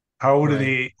 how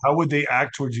would they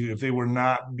act towards you if they were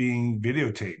not being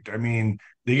videotaped? I mean,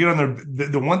 they get on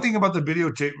the one thing about the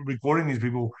videotape recording these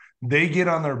people, they get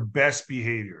on their best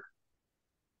behavior.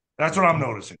 That's what I'm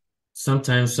noticing.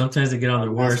 Sometimes they get on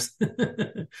their worst.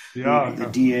 Yeah. The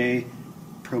DA,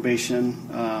 probation,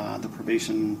 the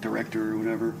probation director or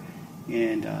whatever,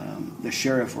 and the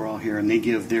sheriff are all here, and they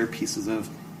give their pieces of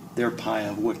their pie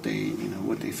of what they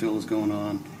feel is going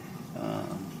on.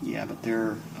 Yeah, but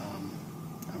they're.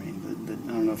 I mean,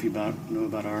 I don't know if you know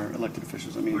about our elected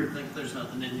officials. I mean, Weird thing, there's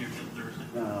nothing in here till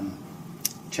Thursday.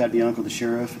 Chad Bianco, the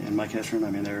sheriff, and Mike Hessron.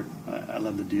 I mean, I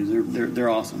love the dudes. They're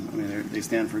awesome. I mean, they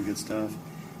stand for good stuff.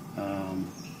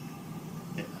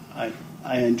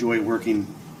 I enjoy working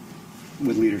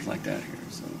with leaders like that here.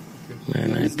 So,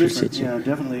 Man, I it's appreciate different. you. Yeah,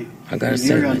 definitely. I gotta You're say,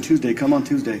 here on man, Tuesday. Come on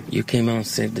Tuesday. you came out and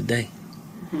saved the day.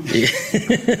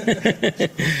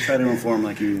 Try to inform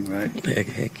like you, right?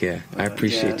 Heck yeah. I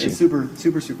appreciate yeah, you. It's super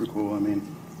cool. I mean,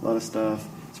 a lot of stuff.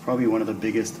 It's probably one of the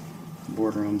biggest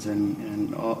boardrooms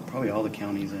in probably all the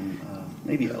counties, and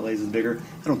maybe LA's is bigger.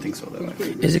 I don't think so though.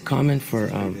 Actually. Is it common for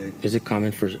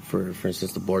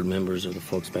instance, the board members or the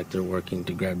folks back there working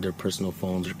to grab their personal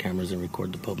phones or cameras and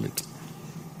record the public?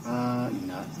 Not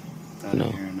No.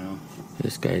 in here, no.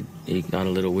 This guy, he got a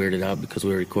little weirded out because we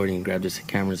were recording and grabbed his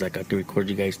cameras like, I can record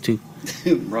you guys too.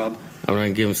 Rob. I'm not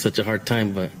gonna give him such a hard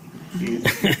time, but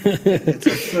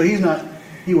So he's not.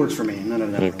 He works for me. None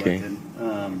of them Okay. are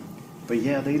elected. But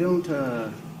yeah, they don't.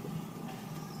 I'm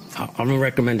gonna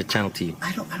recommend a channel to you.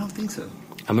 I don't think so.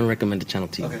 I'm gonna recommend a channel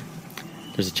to you. Okay.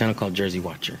 There's a channel called Jersey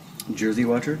Watcher. Jersey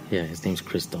Watcher Yeah, his name's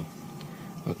Crystal.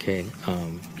 Okay,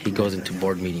 he goes into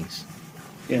board meetings.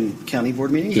 in county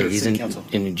board meetings Yeah, or he's city in council.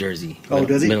 New Jersey. Oh,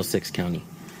 does he? Middlesex County,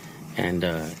 and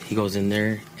he goes in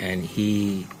there and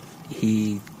he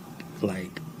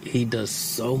does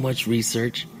so much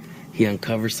research. He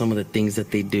uncovers some of the things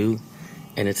that they do,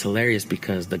 and it's hilarious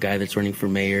because the guy that's running for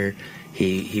mayor,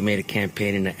 he made a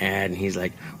campaign and an ad, and he's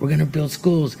like, "We're gonna build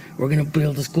schools. We're gonna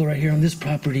build a school right here on this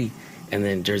property." And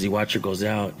then Jersey Watcher goes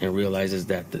out and realizes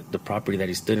that the property that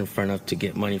he stood in front of to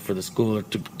get money for the school or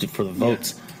for the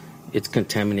votes, it's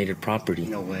contaminated property.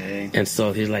 No way. And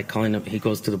so he's like calling them. He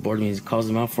goes to the board meetings, calls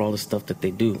them out for all the stuff that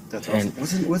they do. That's And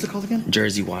awesome. What's it called again?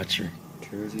 Jersey Watcher.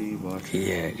 Jersey Watcher.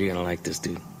 Yeah, you're gonna like this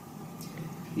dude.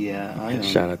 Yeah, I am.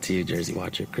 Shout out to you, Jersey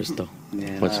Watcher, Crystal.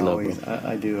 Man, Much I love, always, bro.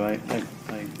 I do. I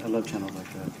love channels like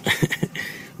that.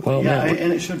 Well, Yeah, man,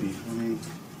 and it should be. I mean,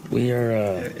 we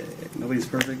are nobody's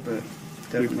perfect, but We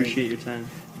definitely appreciate your time.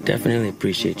 definitely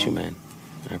appreciate you, man.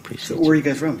 I So, appreciate where are you. you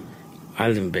guys from? I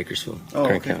live in Bakersfield, Oh,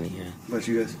 Kern okay. County. Yeah, But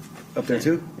you guys up there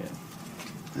too? Yeah.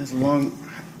 That's a long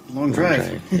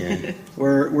drive. Yeah.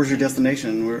 Where's your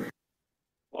destination?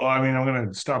 Well, I mean, I'm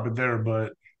gonna stop it there,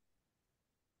 but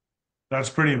that's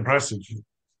pretty impressive.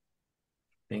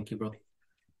 Thank you, bro.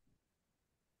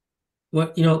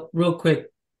 Well, real quick,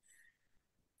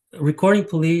 recording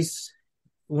police,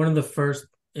 one of the first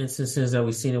instances that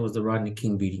we seen it was the Rodney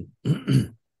King beating.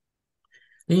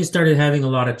 Then you started having a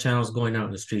lot of channels going out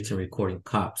in the streets and recording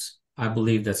cops. I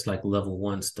believe that's like level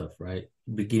 1 stuff, right?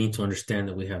 Beginning to understand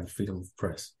that we have the freedom of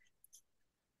press.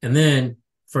 And then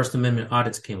First Amendment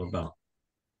audits came about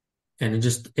and it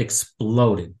just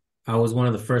exploded. I was one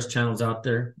of the first channels out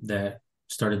there that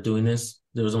started doing this.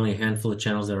 There was only a handful of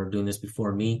channels that were doing this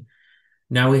before me.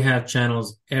 Now we have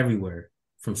channels everywhere,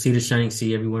 from sea to shining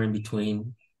sea, everywhere in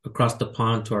between, across the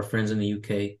pond to our friends in the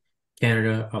UK,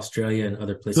 Canada, Australia, and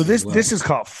other places. So this as well. this is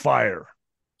caught fire,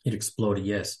 It exploded,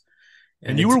 yes.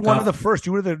 and you were it's one of got- the first.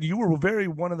 You were very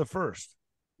one of the first.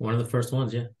 One of the first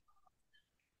ones, yeah.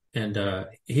 And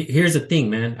here's the thing,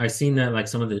 man. I seen that like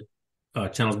some of the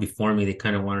channels before me, they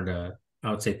kind of wanted to,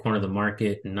 I would say, corner the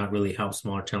market and not really help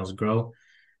smaller channels grow.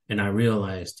 And I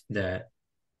realized that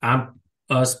a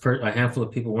handful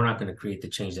of people, we're not going to create the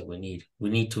change that we need. We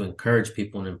need to encourage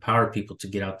people and empower people to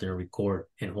get out there and record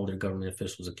and hold their government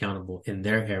officials accountable in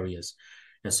their areas.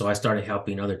 And so I started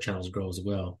helping other channels grow as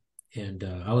well. And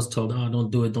I was told, oh,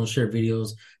 don't do it. Don't share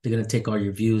videos. They're going to take all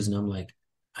your views. And I'm like,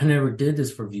 I never did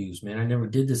this for views, man. I never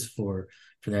did this for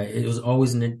that. It was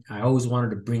always I always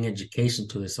wanted to bring education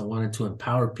to this. I wanted to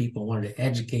empower people. I wanted to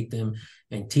educate them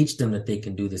and teach them that they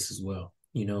can do this as well.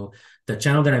 The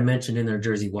channel that I mentioned in there,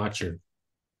 Jersey Watcher,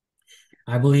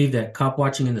 I believe that cop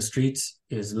watching in the streets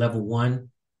is level one.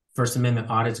 First Amendment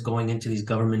audits going into these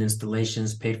government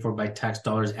installations paid for by tax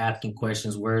dollars, asking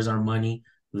questions, where's our money?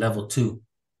 Level two.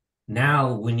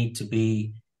 Now we need to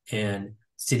be in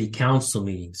city council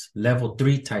meetings, level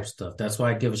three type stuff. That's why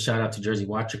I give a shout out to Jersey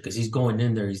Watcher, because he's going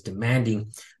in there, he's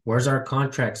demanding, where's our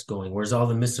contracts going? Where's all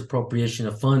the misappropriation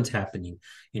of funds happening?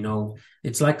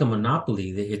 It's like a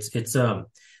monopoly. They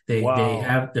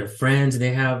have their friends,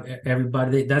 they have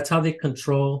everybody. That's how they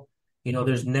control.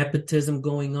 There's nepotism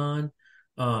going on.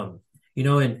 I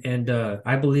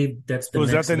believe that's the So is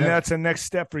that next step. that's the next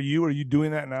step for you? Are you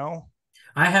doing that now?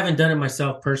 I haven't done it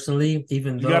myself personally,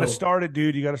 even You though got to start it,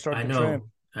 dude. You got to start I the trend.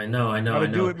 know. Got to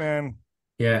do it, man.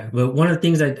 Yeah, but one of the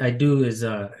things I do is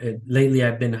lately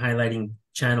I've been highlighting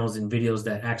channels and videos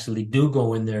that actually do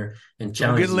go in there and Don't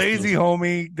challenge get these lazy, things.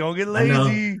 homie. Don't get I know.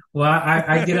 lazy. Well,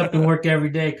 I get up and work every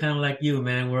day, kind of like you,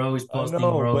 man. We're always I posting.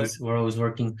 know, We're always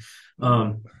working.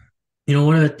 One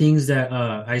of the things that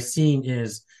I seen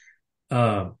is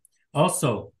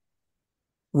also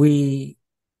we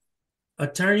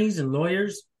attorneys and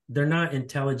lawyers, they're not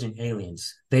intelligent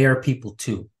aliens. They are people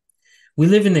too. We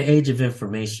live in the age of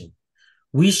information.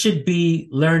 We should be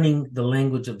learning the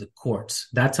language of the courts.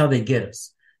 That's how they get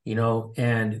us,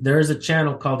 and there is a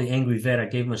channel called The Angry Vet. I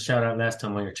gave him a shout out last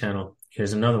time on your channel.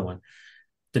 Here's another one.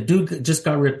 The dude just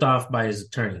got ripped off by his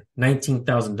attorney,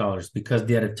 $19,000, because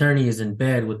that attorney is in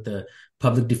bed with the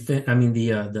public defense. I mean,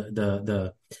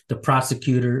 the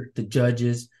prosecutor, the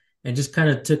judges, and just kind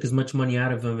of took as much money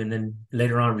out of him, and then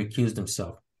later on recused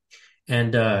himself.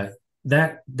 And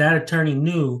that attorney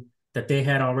knew that they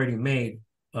had already made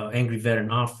Angry Vet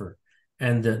an offer,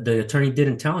 and the attorney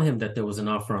didn't tell him that there was an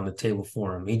offer on the table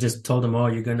for him. He just told him, "Oh,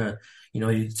 you're gonna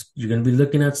be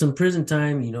looking at some prison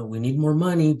time. We need more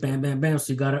money." Bam, bam, bam.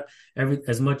 So you got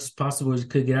as much as possible as you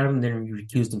could get out of him. Then he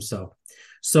recused himself.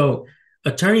 So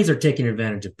attorneys are taking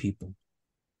advantage of people.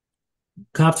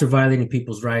 Cops are violating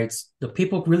people's rights. The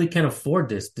people really can't afford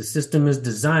this. The system is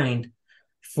designed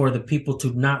for the people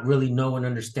to not really know and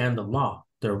understand the law,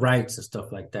 their rights and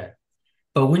stuff like that.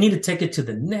 But we need to take it to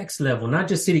the next level, not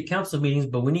just city council meetings,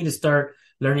 but we need to start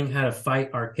learning how to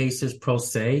fight our cases pro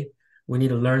se. We need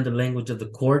to learn the language of the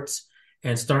courts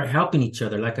and start helping each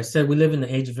other. Like I said, we live in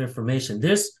the age of information.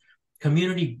 This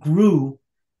community grew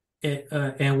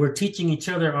and we're teaching each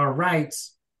other our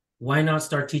rights. Why not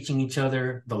start teaching each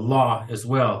other the law as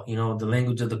well? The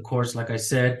language of the courts, like I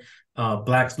said,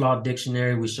 Black's Law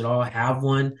Dictionary, we should all have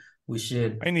one. We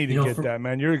should. I need to get that,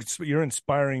 man. You're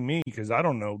inspiring me because I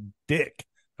don't know dick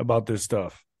about this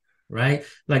stuff. Right?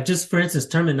 Like, just for instance,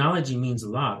 terminology means a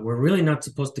lot. We're really not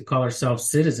supposed to call ourselves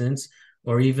citizens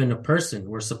or even a person.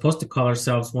 We're supposed to call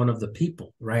ourselves one of the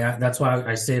people, right? That's why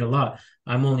I say it a lot.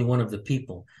 I'm only one of the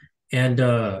people. And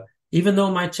even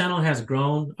though my channel has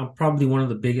grown, I'm probably one of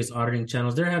the biggest auditing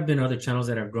channels. There have been other channels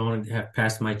that have grown and have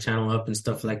passed my channel up and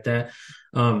stuff like that.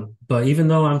 But even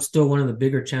though I'm still one of the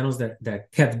bigger channels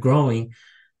that kept growing,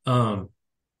 I'm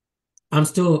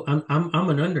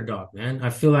an underdog, man. I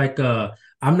feel like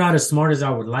I'm not as smart as I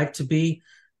would like to be.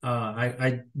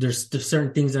 There's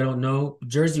certain things I don't know.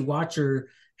 Jersey Watcher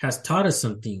has taught us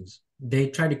some things. They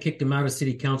tried to kick him out of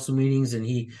city council meetings, and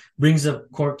he brings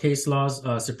up court case laws,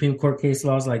 Supreme Court case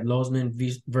laws like Lozman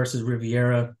versus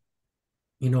Riviera,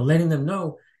 letting them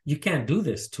know you can't do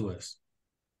this to us.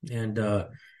 And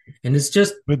it's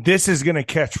just. But this is going to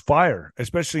catch fire,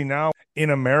 especially now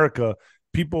in America.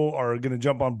 People are going to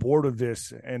jump on board of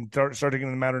this and start taking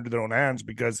the matter into their own hands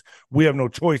because we have no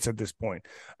choice at this point.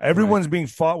 Everyone's being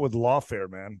fought with lawfare,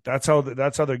 man. That's how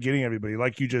they're getting everybody.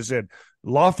 Like you just said,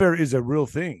 lawfare is a real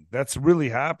thing. That's really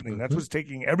happening. That's what's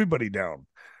taking everybody down.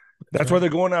 That's why they're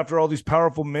going after all these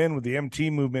powerful men with the MT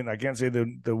movement. I can't say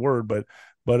the word, but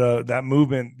that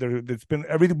movement,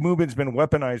 every movement's been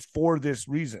weaponized for this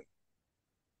reason.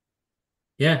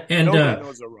 Yeah, and nobody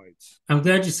knows their rights. I'm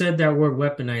glad you said that word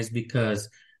weaponized, because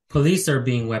police are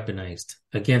being weaponized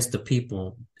against the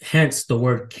people. Hence the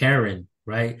word Karen,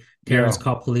 right? Karens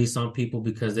call police on people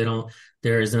because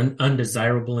there is an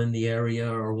undesirable in the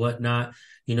area or whatnot.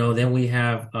 Then we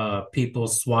have people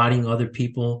swatting other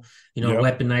people,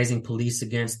 weaponizing police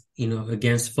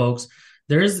against folks.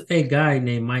 There's a guy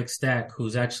named Mike Stack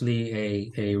who's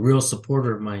actually a real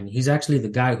supporter of mine. He's actually the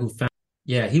guy who found.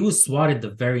 Yeah, he was swatted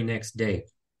the very next day.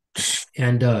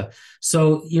 And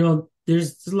so,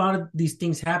 there's a lot of these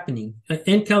things happening.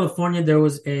 In California, there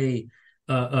was a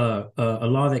a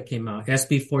law that came out,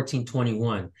 SB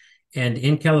 1421. And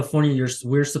in California,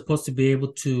 we're supposed to be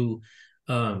able to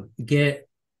get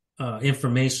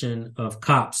information of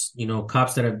cops,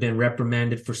 cops that have been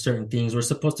reprimanded for certain things. We're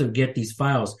supposed to get these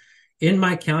files. In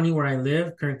my county where I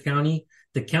live, Kern County,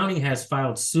 the county has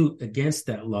filed suit against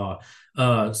that law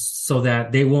so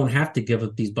that they won't have to give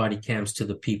up these body cams to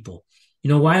the people.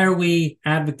 Why are we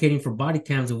advocating for body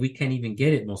cams if we can't even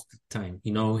get it most of the time,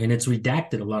 and it's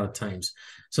redacted a lot of times.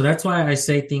 So that's why I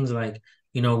say things like,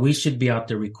 we should be out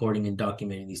there recording and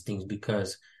documenting these things,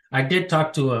 because I did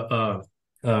talk to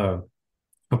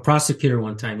a prosecutor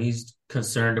one time. He's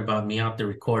concerned about me out there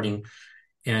recording,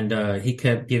 and he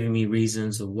kept giving me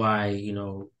reasons of why,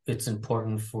 it's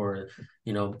important for,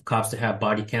 cops to have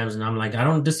body cams. And I'm like, I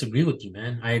don't disagree with you,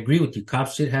 man. I agree with you.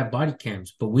 Cops should have body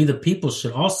cams, but we, the people,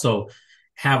 should also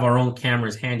have our own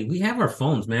cameras handy. We have our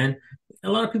phones, man. A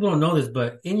lot of people don't know this,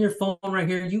 but in your phone right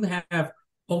here, you have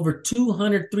over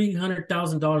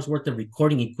 $300,000 worth of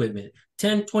recording equipment.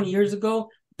 10, 20 years ago,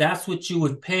 that's what you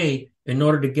would pay in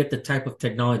order to get the type of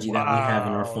technology that we have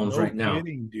in our phones right now.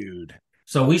 Kidding, dude.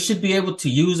 So we should be able to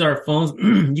use our phones.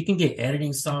 You can get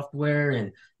editing software,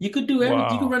 and you could do everything.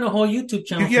 Wow. You can run a whole YouTube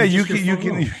channel. Yeah, you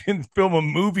can film a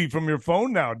movie from your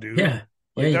phone now, dude. Yeah,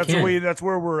 that's the way. That's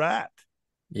where we're at.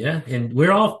 Yeah, and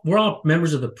we're all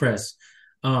members of the press.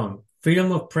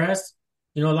 Freedom of press.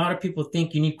 A lot of people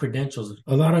think you need credentials.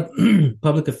 A lot of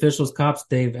public officials, cops,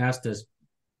 they've asked us,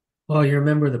 "Oh, you're a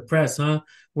member of the press, huh?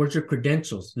 Where's your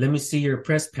credentials? Let me see your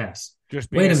press pass."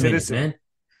 Just wait a minute, man.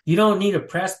 You don't need a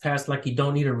press pass like you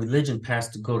don't need a religion pass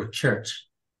to go to church.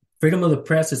 Freedom of the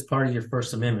press is part of your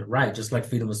First Amendment right, just like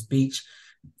freedom of speech,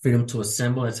 freedom to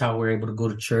assemble. That's how we're able to go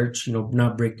to church,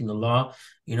 not breaking the law,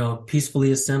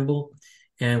 peacefully assemble.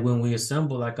 And when we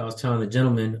assemble, like I was telling the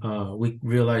gentleman, we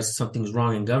realize something's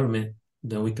wrong in government,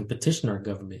 then we can petition our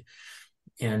government.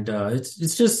 And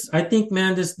it's just, I think,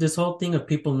 man, this whole thing of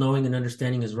people knowing and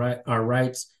understanding our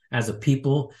rights as a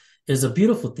people is a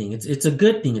beautiful thing. It's a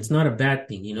good thing. It's not a bad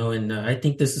thing, and I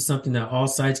think this is something that all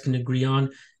sides can agree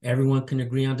on. Everyone can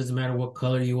agree on. Doesn't matter what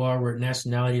color you are, what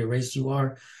nationality or race you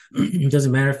are. It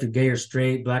doesn't matter if you're gay or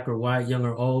straight, black or white, young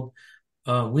or old.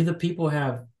 We the people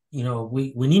have,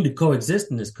 we need to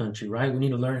coexist in this country, right? We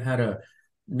need to learn how to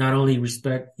not only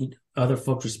respect other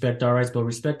folks, respect our rights, but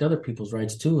respect other people's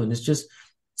rights too. And it's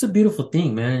a beautiful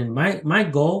thing, man. And my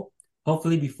goal,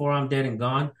 hopefully before I'm dead and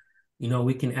gone,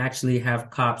 we can actually have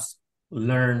cops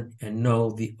learn and know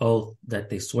the oath that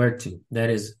they swear to. That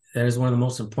is one of the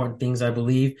most important things, I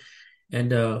believe.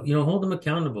 And, hold them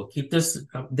accountable. Keep this.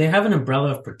 They have an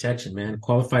umbrella of protection, man.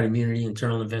 Qualified immunity,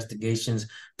 internal investigations,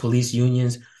 police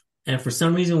unions. And for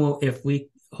some reason, if we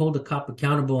hold a cop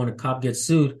accountable and a cop gets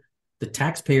sued, the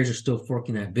taxpayers are still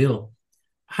forking that bill.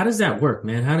 How does that work,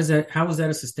 man? How is that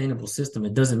a sustainable system?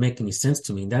 It doesn't make any sense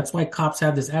to me. That's why cops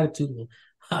have this attitude.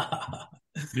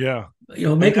 Yeah.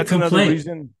 Make a complaint.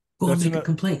 Go make a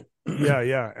complaint.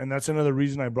 Yeah. And that's another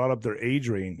reason I brought up their age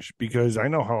range, because I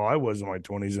know how I was in my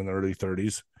 20s and early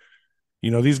 30s.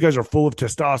 These guys are full of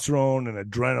testosterone and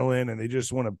adrenaline, and they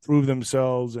just want to prove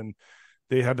themselves. And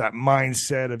they have that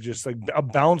mindset of just like a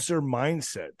bouncer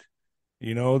mindset.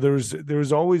 There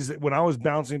was always, when I was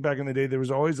bouncing back in the day, there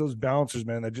was always those bouncers,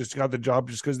 man, that just got the job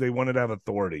just because they wanted to have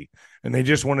authority, and they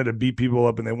just wanted to beat people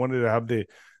up, and they wanted to have they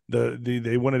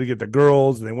wanted to get the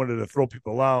girls, and they wanted to throw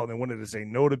people out, and they wanted to say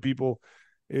no to people.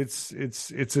 It's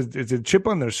a chip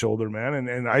on their shoulder, man.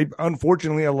 And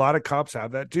unfortunately, a lot of cops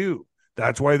have that too.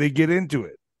 That's why they get into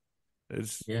it.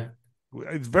 It's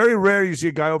very rare you see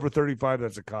a guy over 35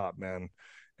 that's a cop, man.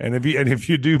 And if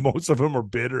you do, most of them are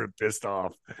bitter and pissed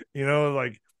off.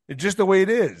 Like, it's just the way it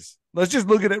is. Let's just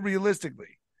look at it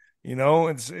realistically.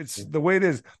 It's the way it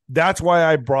is. That's why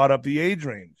I brought up the age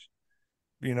range.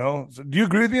 So do you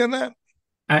agree with me on that?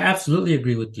 I absolutely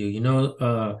agree with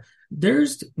you.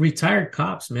 There's retired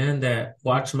cops, man, that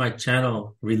watch my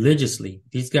channel religiously.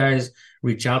 These guys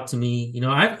reach out to me.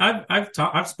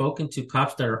 I've spoken to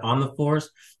cops that are on the force,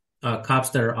 cops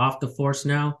that are off the force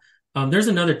now. There's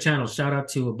another channel. Shout out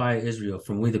to Abaya Israel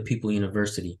from We the People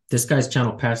University. This guy's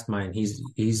channel passed mine.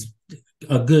 He's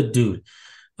a good dude.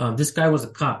 This guy was a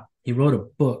cop. He wrote a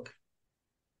book.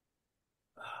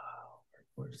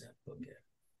 Where's that book at?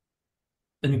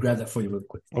 Let me grab that for you real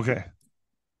quick. Okay.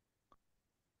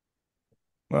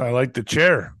 Well, I like the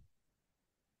chair.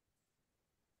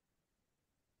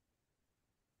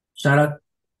 Shout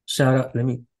out.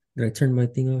 Did I turn my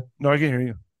thing off? No, I can hear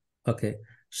you. Okay.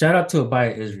 Shout out to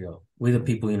Abaya Israel, We the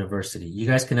People University. You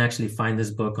guys can actually find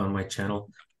this book on my channel,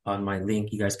 on my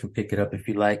link. You guys can pick it up if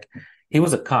you like. He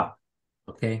was a cop,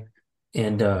 okay?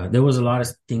 And there was a lot of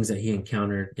things that he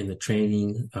encountered in the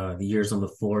training, the years on the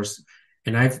force.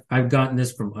 And I've gotten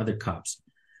this from other cops.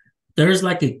 There's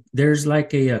like a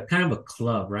kind of a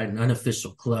club, right? An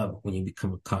unofficial club when you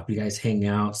become a cop. You guys hang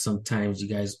out. Sometimes you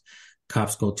guys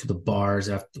cops go to the bars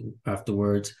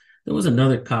afterwards. There was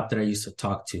another cop that I used to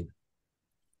talk to.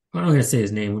 I'm not gonna say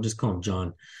his name. We'll just call him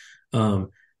John. Um,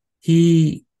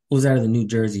 he was out of the New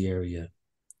Jersey area.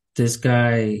 This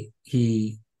guy,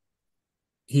 he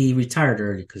retired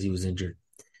early because he was injured.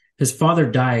 His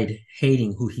father died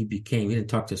hating who he became. He didn't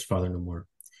talk to his father no more.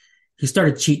 He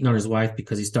started cheating on his wife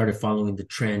because he started following the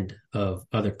trend of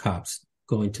other cops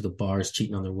going to the bars,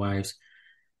 cheating on their wives.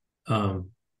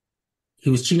 Um, he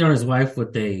was cheating on his wife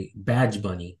with a badge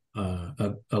bunny,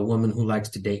 a woman who likes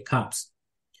to date cops.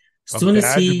 As A soon as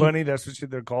badge bunny, that's what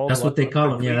they're called. that's what they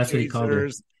call him. Yeah, Green that's what he called her.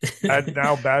 chasers. And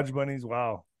now badge bunnies.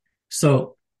 Wow.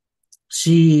 So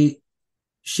she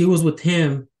she was with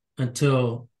him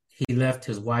until he left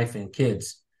his wife and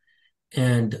kids.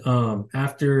 And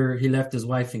after he left his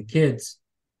wife and kids,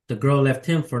 the girl left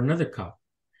him for another cop.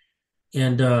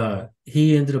 And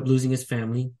he ended up losing his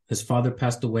family. His father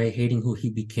passed away, hating who he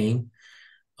became.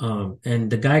 And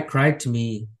the guy cried to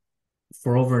me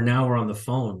for over an hour on the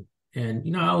phone. And,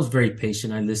 I was very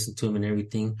patient. I listened to him and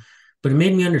everything, but it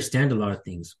made me understand a lot of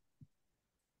things.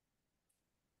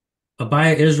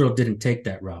 Abaya Israel didn't take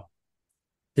that route.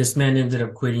 This man ended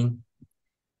up quitting.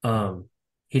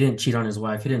 He didn't cheat on his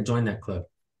wife. He didn't join that club.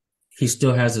 He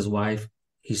still has his wife.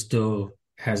 He still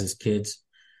has his kids.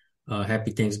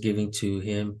 Happy Thanksgiving to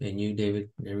him and you, David,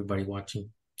 and everybody watching.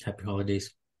 Happy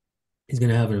holidays. He's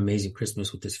going to have an amazing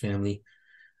Christmas with his family.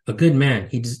 A good man.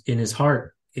 He just, in his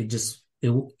heart, he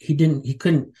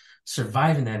couldn't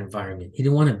survive in that environment. He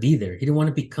didn't want to be there. He didn't want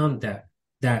to become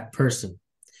that person.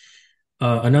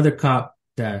 Another cop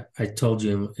that I told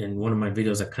you in one of my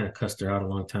videos, I kind of cussed her out a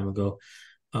long time ago,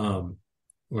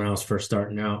 when I was first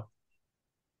starting out.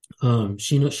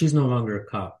 She's no longer a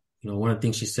cop. One of the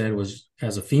things she said was,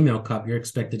 as a female cop, you're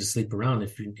expected to sleep around.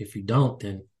 If you don't,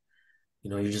 then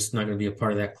you're just not going to be a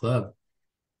part of that club.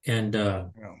 And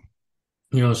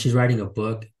she's writing a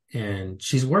book and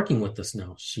she's working with us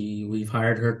now. We've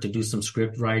hired her to do some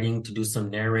script writing, to do some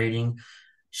narrating.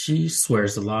 She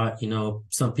swears a lot.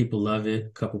 Some people love it, a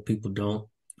couple people don't.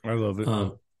 I love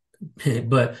it.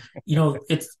 But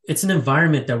it's an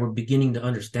environment that we're beginning to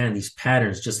understand these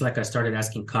patterns. Just like I started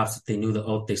asking cops if they knew the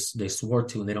oath they swore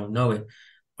to and they don't know it.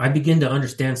 I begin to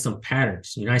understand some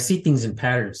patterns. I see things in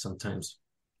patterns sometimes.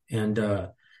 And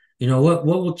what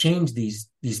will change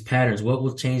these patterns? What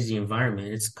will change the environment?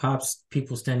 It's cops,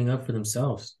 people standing up for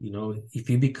themselves. If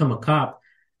you become a cop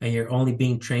and you're only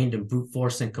being trained in brute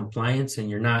force and compliance, and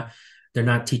they're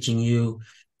not teaching you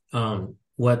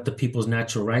what the people's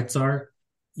natural rights are.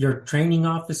 Your training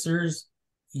officers,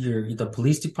 the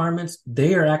police departments,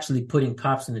 they are actually putting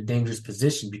cops in a dangerous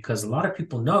position, because a lot of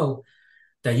people know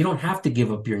that you don't have to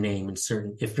give up your name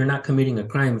if you're not committing a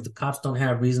crime. If the cops don't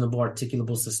have reasonable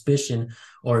articulable suspicion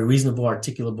or a reasonable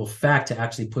articulable fact to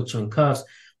actually put you in cuffs,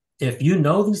 if you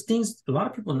know these things, a lot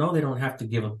of people know they don't have to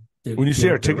give up. When you say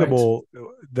articulable,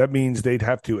 that means they'd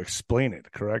have to explain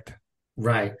it, correct?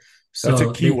 Right. That's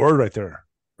a key word right there.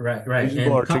 Right.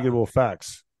 Reasonable articulable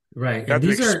facts. Right. You have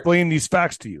to explain these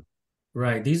facts to you.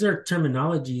 Right. These are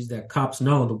terminologies that cops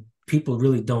know, the people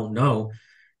really don't know.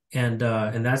 And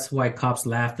that's why cops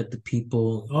laugh at the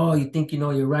people. Oh, you think you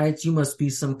know your rights? You must be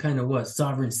some kind of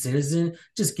sovereign citizen?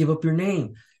 Just give up your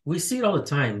name. We see it all the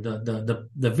time. The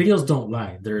videos don't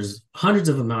lie. There's hundreds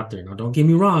of them out there. Now, don't get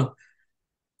me wrong.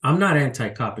 I'm not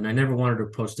anti-cop, and I never wanted to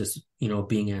approach this,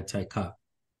 being anti-cop.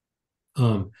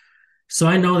 So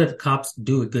I know that the cops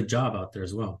do a good job out there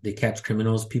as well. They catch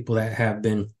criminals, people that have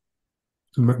been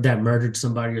that murdered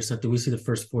somebody or something. We see the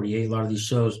first 48, a lot of these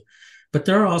shows, but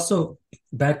there are also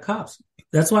bad cops.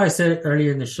 That's why I said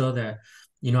earlier in the show that,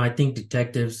 I think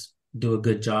detectives do a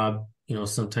good job.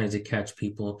 Sometimes they catch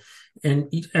people.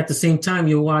 And at the same time,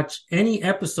 you'll watch any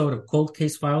episode of Cold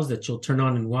Case Files that you'll turn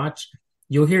on and watch.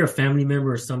 You'll hear a family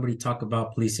member or somebody talk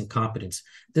about police incompetence.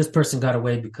 This person got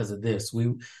away because of this.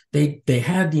 They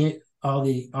had all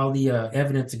the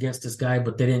evidence against this guy,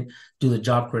 but they didn't do the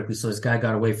job correctly. So this guy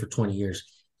got away for 20 years.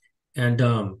 And,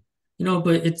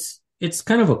 but it's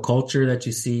kind of a culture that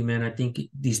you see, man. I think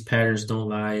these patterns don't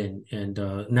lie. And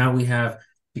now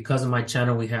because of my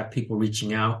channel, we have people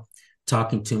reaching out,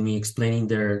 talking to me, explaining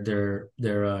their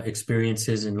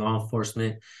experiences in law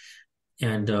enforcement.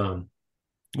 And,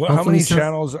 how many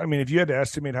channels? I mean, if you had to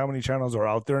estimate how many channels are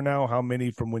out there now, how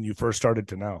many from when you first started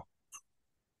to now?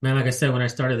 Man, like I said, when I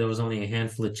started, there was only a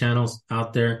handful of channels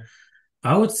out there.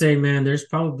 I would say, man, there's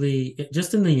probably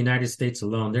just in the United States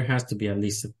alone, there has to be at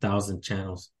least 1,000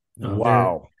 channels. There,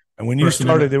 Wow. And when you First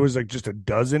started, Amendment, there was like just a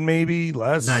dozen, maybe not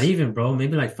less. even, bro,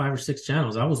 maybe like 5 or 6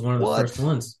 channels. I was one of the first What?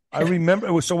 ones. I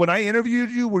remember. So when I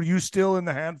interviewed you, were you still in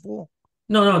the handful?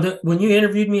 No, no. When you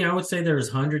interviewed me, I would say there was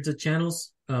hundreds of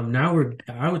channels. Now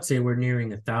I would say we're nearing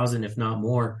 1,000, if not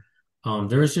more.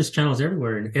 There's just channels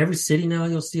everywhere. In every city now,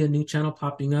 you'll see a new channel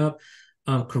popping up.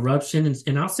 Corruption,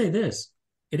 and I'll say this: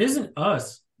 it isn't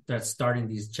us that's starting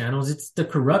these channels. It's the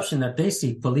corruption that they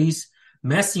see. Police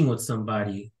messing with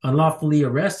somebody, unlawfully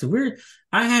arrested.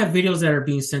 I have videos that are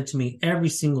being sent to me every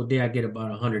single day. I get about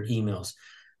 100 emails.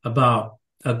 About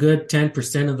a good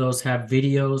 10% of those have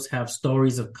videos, have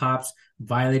stories of cops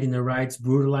violating their rights,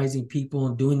 brutalizing people,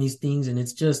 and doing these things. And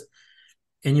it's just,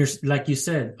 and you're like you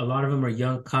said, a lot of them are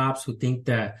young cops who think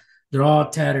that they're all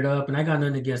tatted up. And I got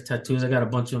nothing against tattoos. I got a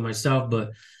bunch of them myself,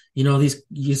 but these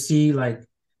you see like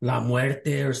La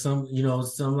Muerte or some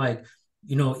like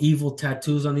evil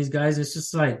tattoos on these guys. It's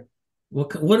just like,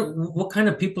 what kind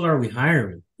of people are we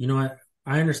hiring?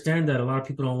 I understand that a lot of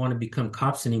people don't want to become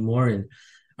cops anymore, and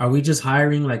are we just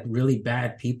hiring like really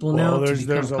bad people Well, now to there's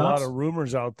become a lot of cops?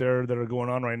 rumors out there that are going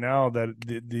on right now that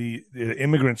the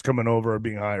immigrants coming over are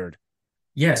being hired,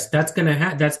 Yes, that's been and they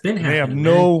have happening, man.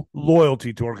 no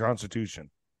loyalty to our Constitution.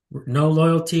 No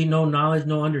loyalty, no knowledge,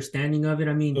 no understanding of it.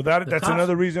 I So mean, the that's cops.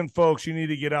 another reason, folks, you need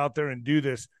to get out there and do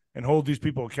this and hold these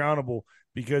people accountable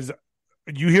because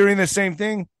you hearing the same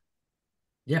thing,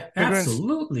 Yeah, immigrants.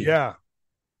 absolutely. Yeah,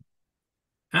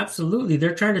 Absolutely.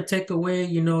 They're trying to take away,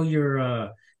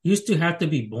 your used to have to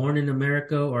be born in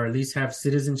America or at least have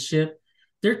citizenship.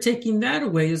 They're taking that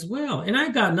away as well. And I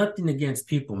got nothing against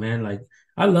people, man. Like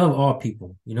I love all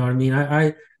people. You know what I mean?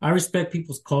 I respect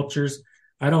people's cultures.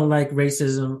 I don't like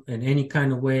racism in any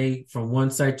kind of way from one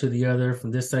side to the other,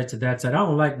 from this side to that side. I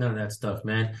don't like none of that stuff,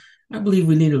 man. I believe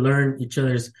we need to learn each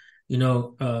other's, you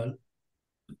know,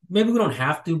 maybe we don't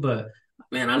have to, but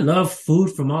man, I love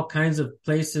food from all kinds of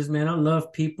places, man. I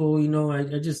love people, I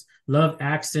just love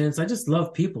accents. I just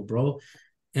love people, bro.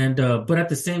 And but at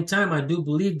the same time, I do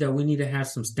believe that we need to have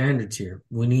some standards here.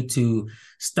 We need to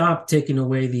stop taking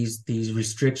away these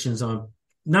restrictions on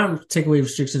not take away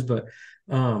restrictions, but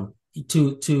um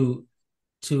to to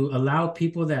to allow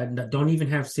people that don't even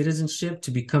have citizenship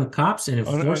to become cops and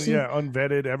enforcing yeah,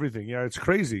 unvetted everything. Yeah, it's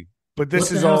crazy. But what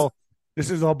the hell's this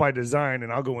is all by design,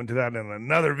 and I'll go into that in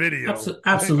another video.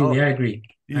 absolutely, I agree.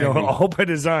 I agree. All by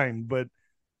design. But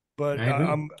I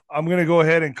agree. I'm gonna go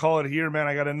ahead and call it here, man.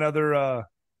 I got another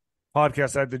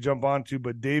podcast I have to jump onto,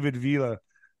 but David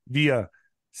via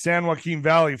San Joaquin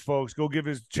Valley, folks, go give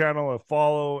his channel a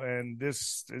follow. And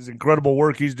this is incredible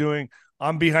work he's doing.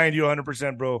 I'm behind you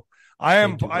 100%, bro.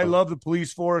 Thank you, I bro. love the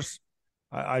police force.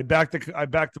 I back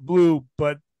the blue,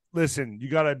 but listen, you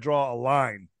got to draw a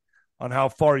line on how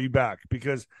far you back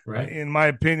because, Right? in my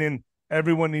opinion,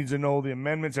 everyone needs to know the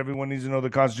amendments. Everyone needs to know the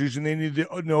Constitution. They need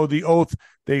to know the oath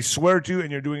they swear to,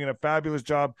 and you're doing a fabulous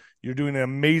job. You're doing an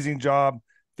amazing job.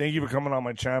 Thank you for coming on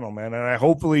my channel, man. And I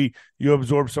hopefully you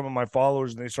absorb some of my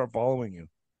followers and they start following you.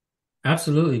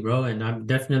 Absolutely, bro. And I'm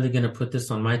definitely gonna put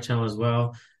this on my channel as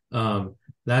well.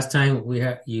 Last time we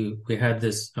had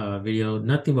this video,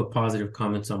 nothing but positive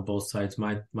comments on both sides.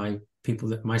 My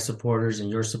people, my supporters and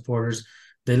your supporters,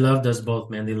 they loved us both,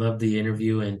 man. They loved the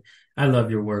interview, and I love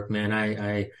your work, man.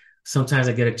 I sometimes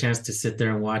I get a chance to sit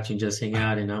there and watch and just hang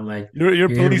out, and I'm like, You're your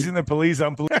policing interview. the police.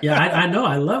 I'm policing. Yeah, I know.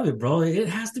 I love it, bro. It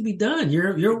has to be done.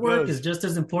 Your It work is does. just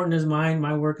as important as mine.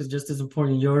 My work is just as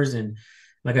important as yours. And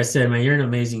like I said, man, you're an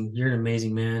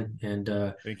amazing man. And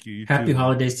Thank you. You happy too, man.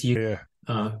 holidays to you. Yeah.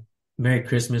 Uh, Merry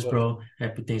Christmas, Love bro.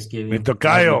 Happy Me Thanksgiving. Love you,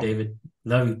 tocayo. David.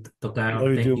 Love you, Love Tocayo.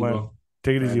 you Thank too, you, man. bro.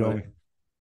 Take it All right, easy, brother. homie.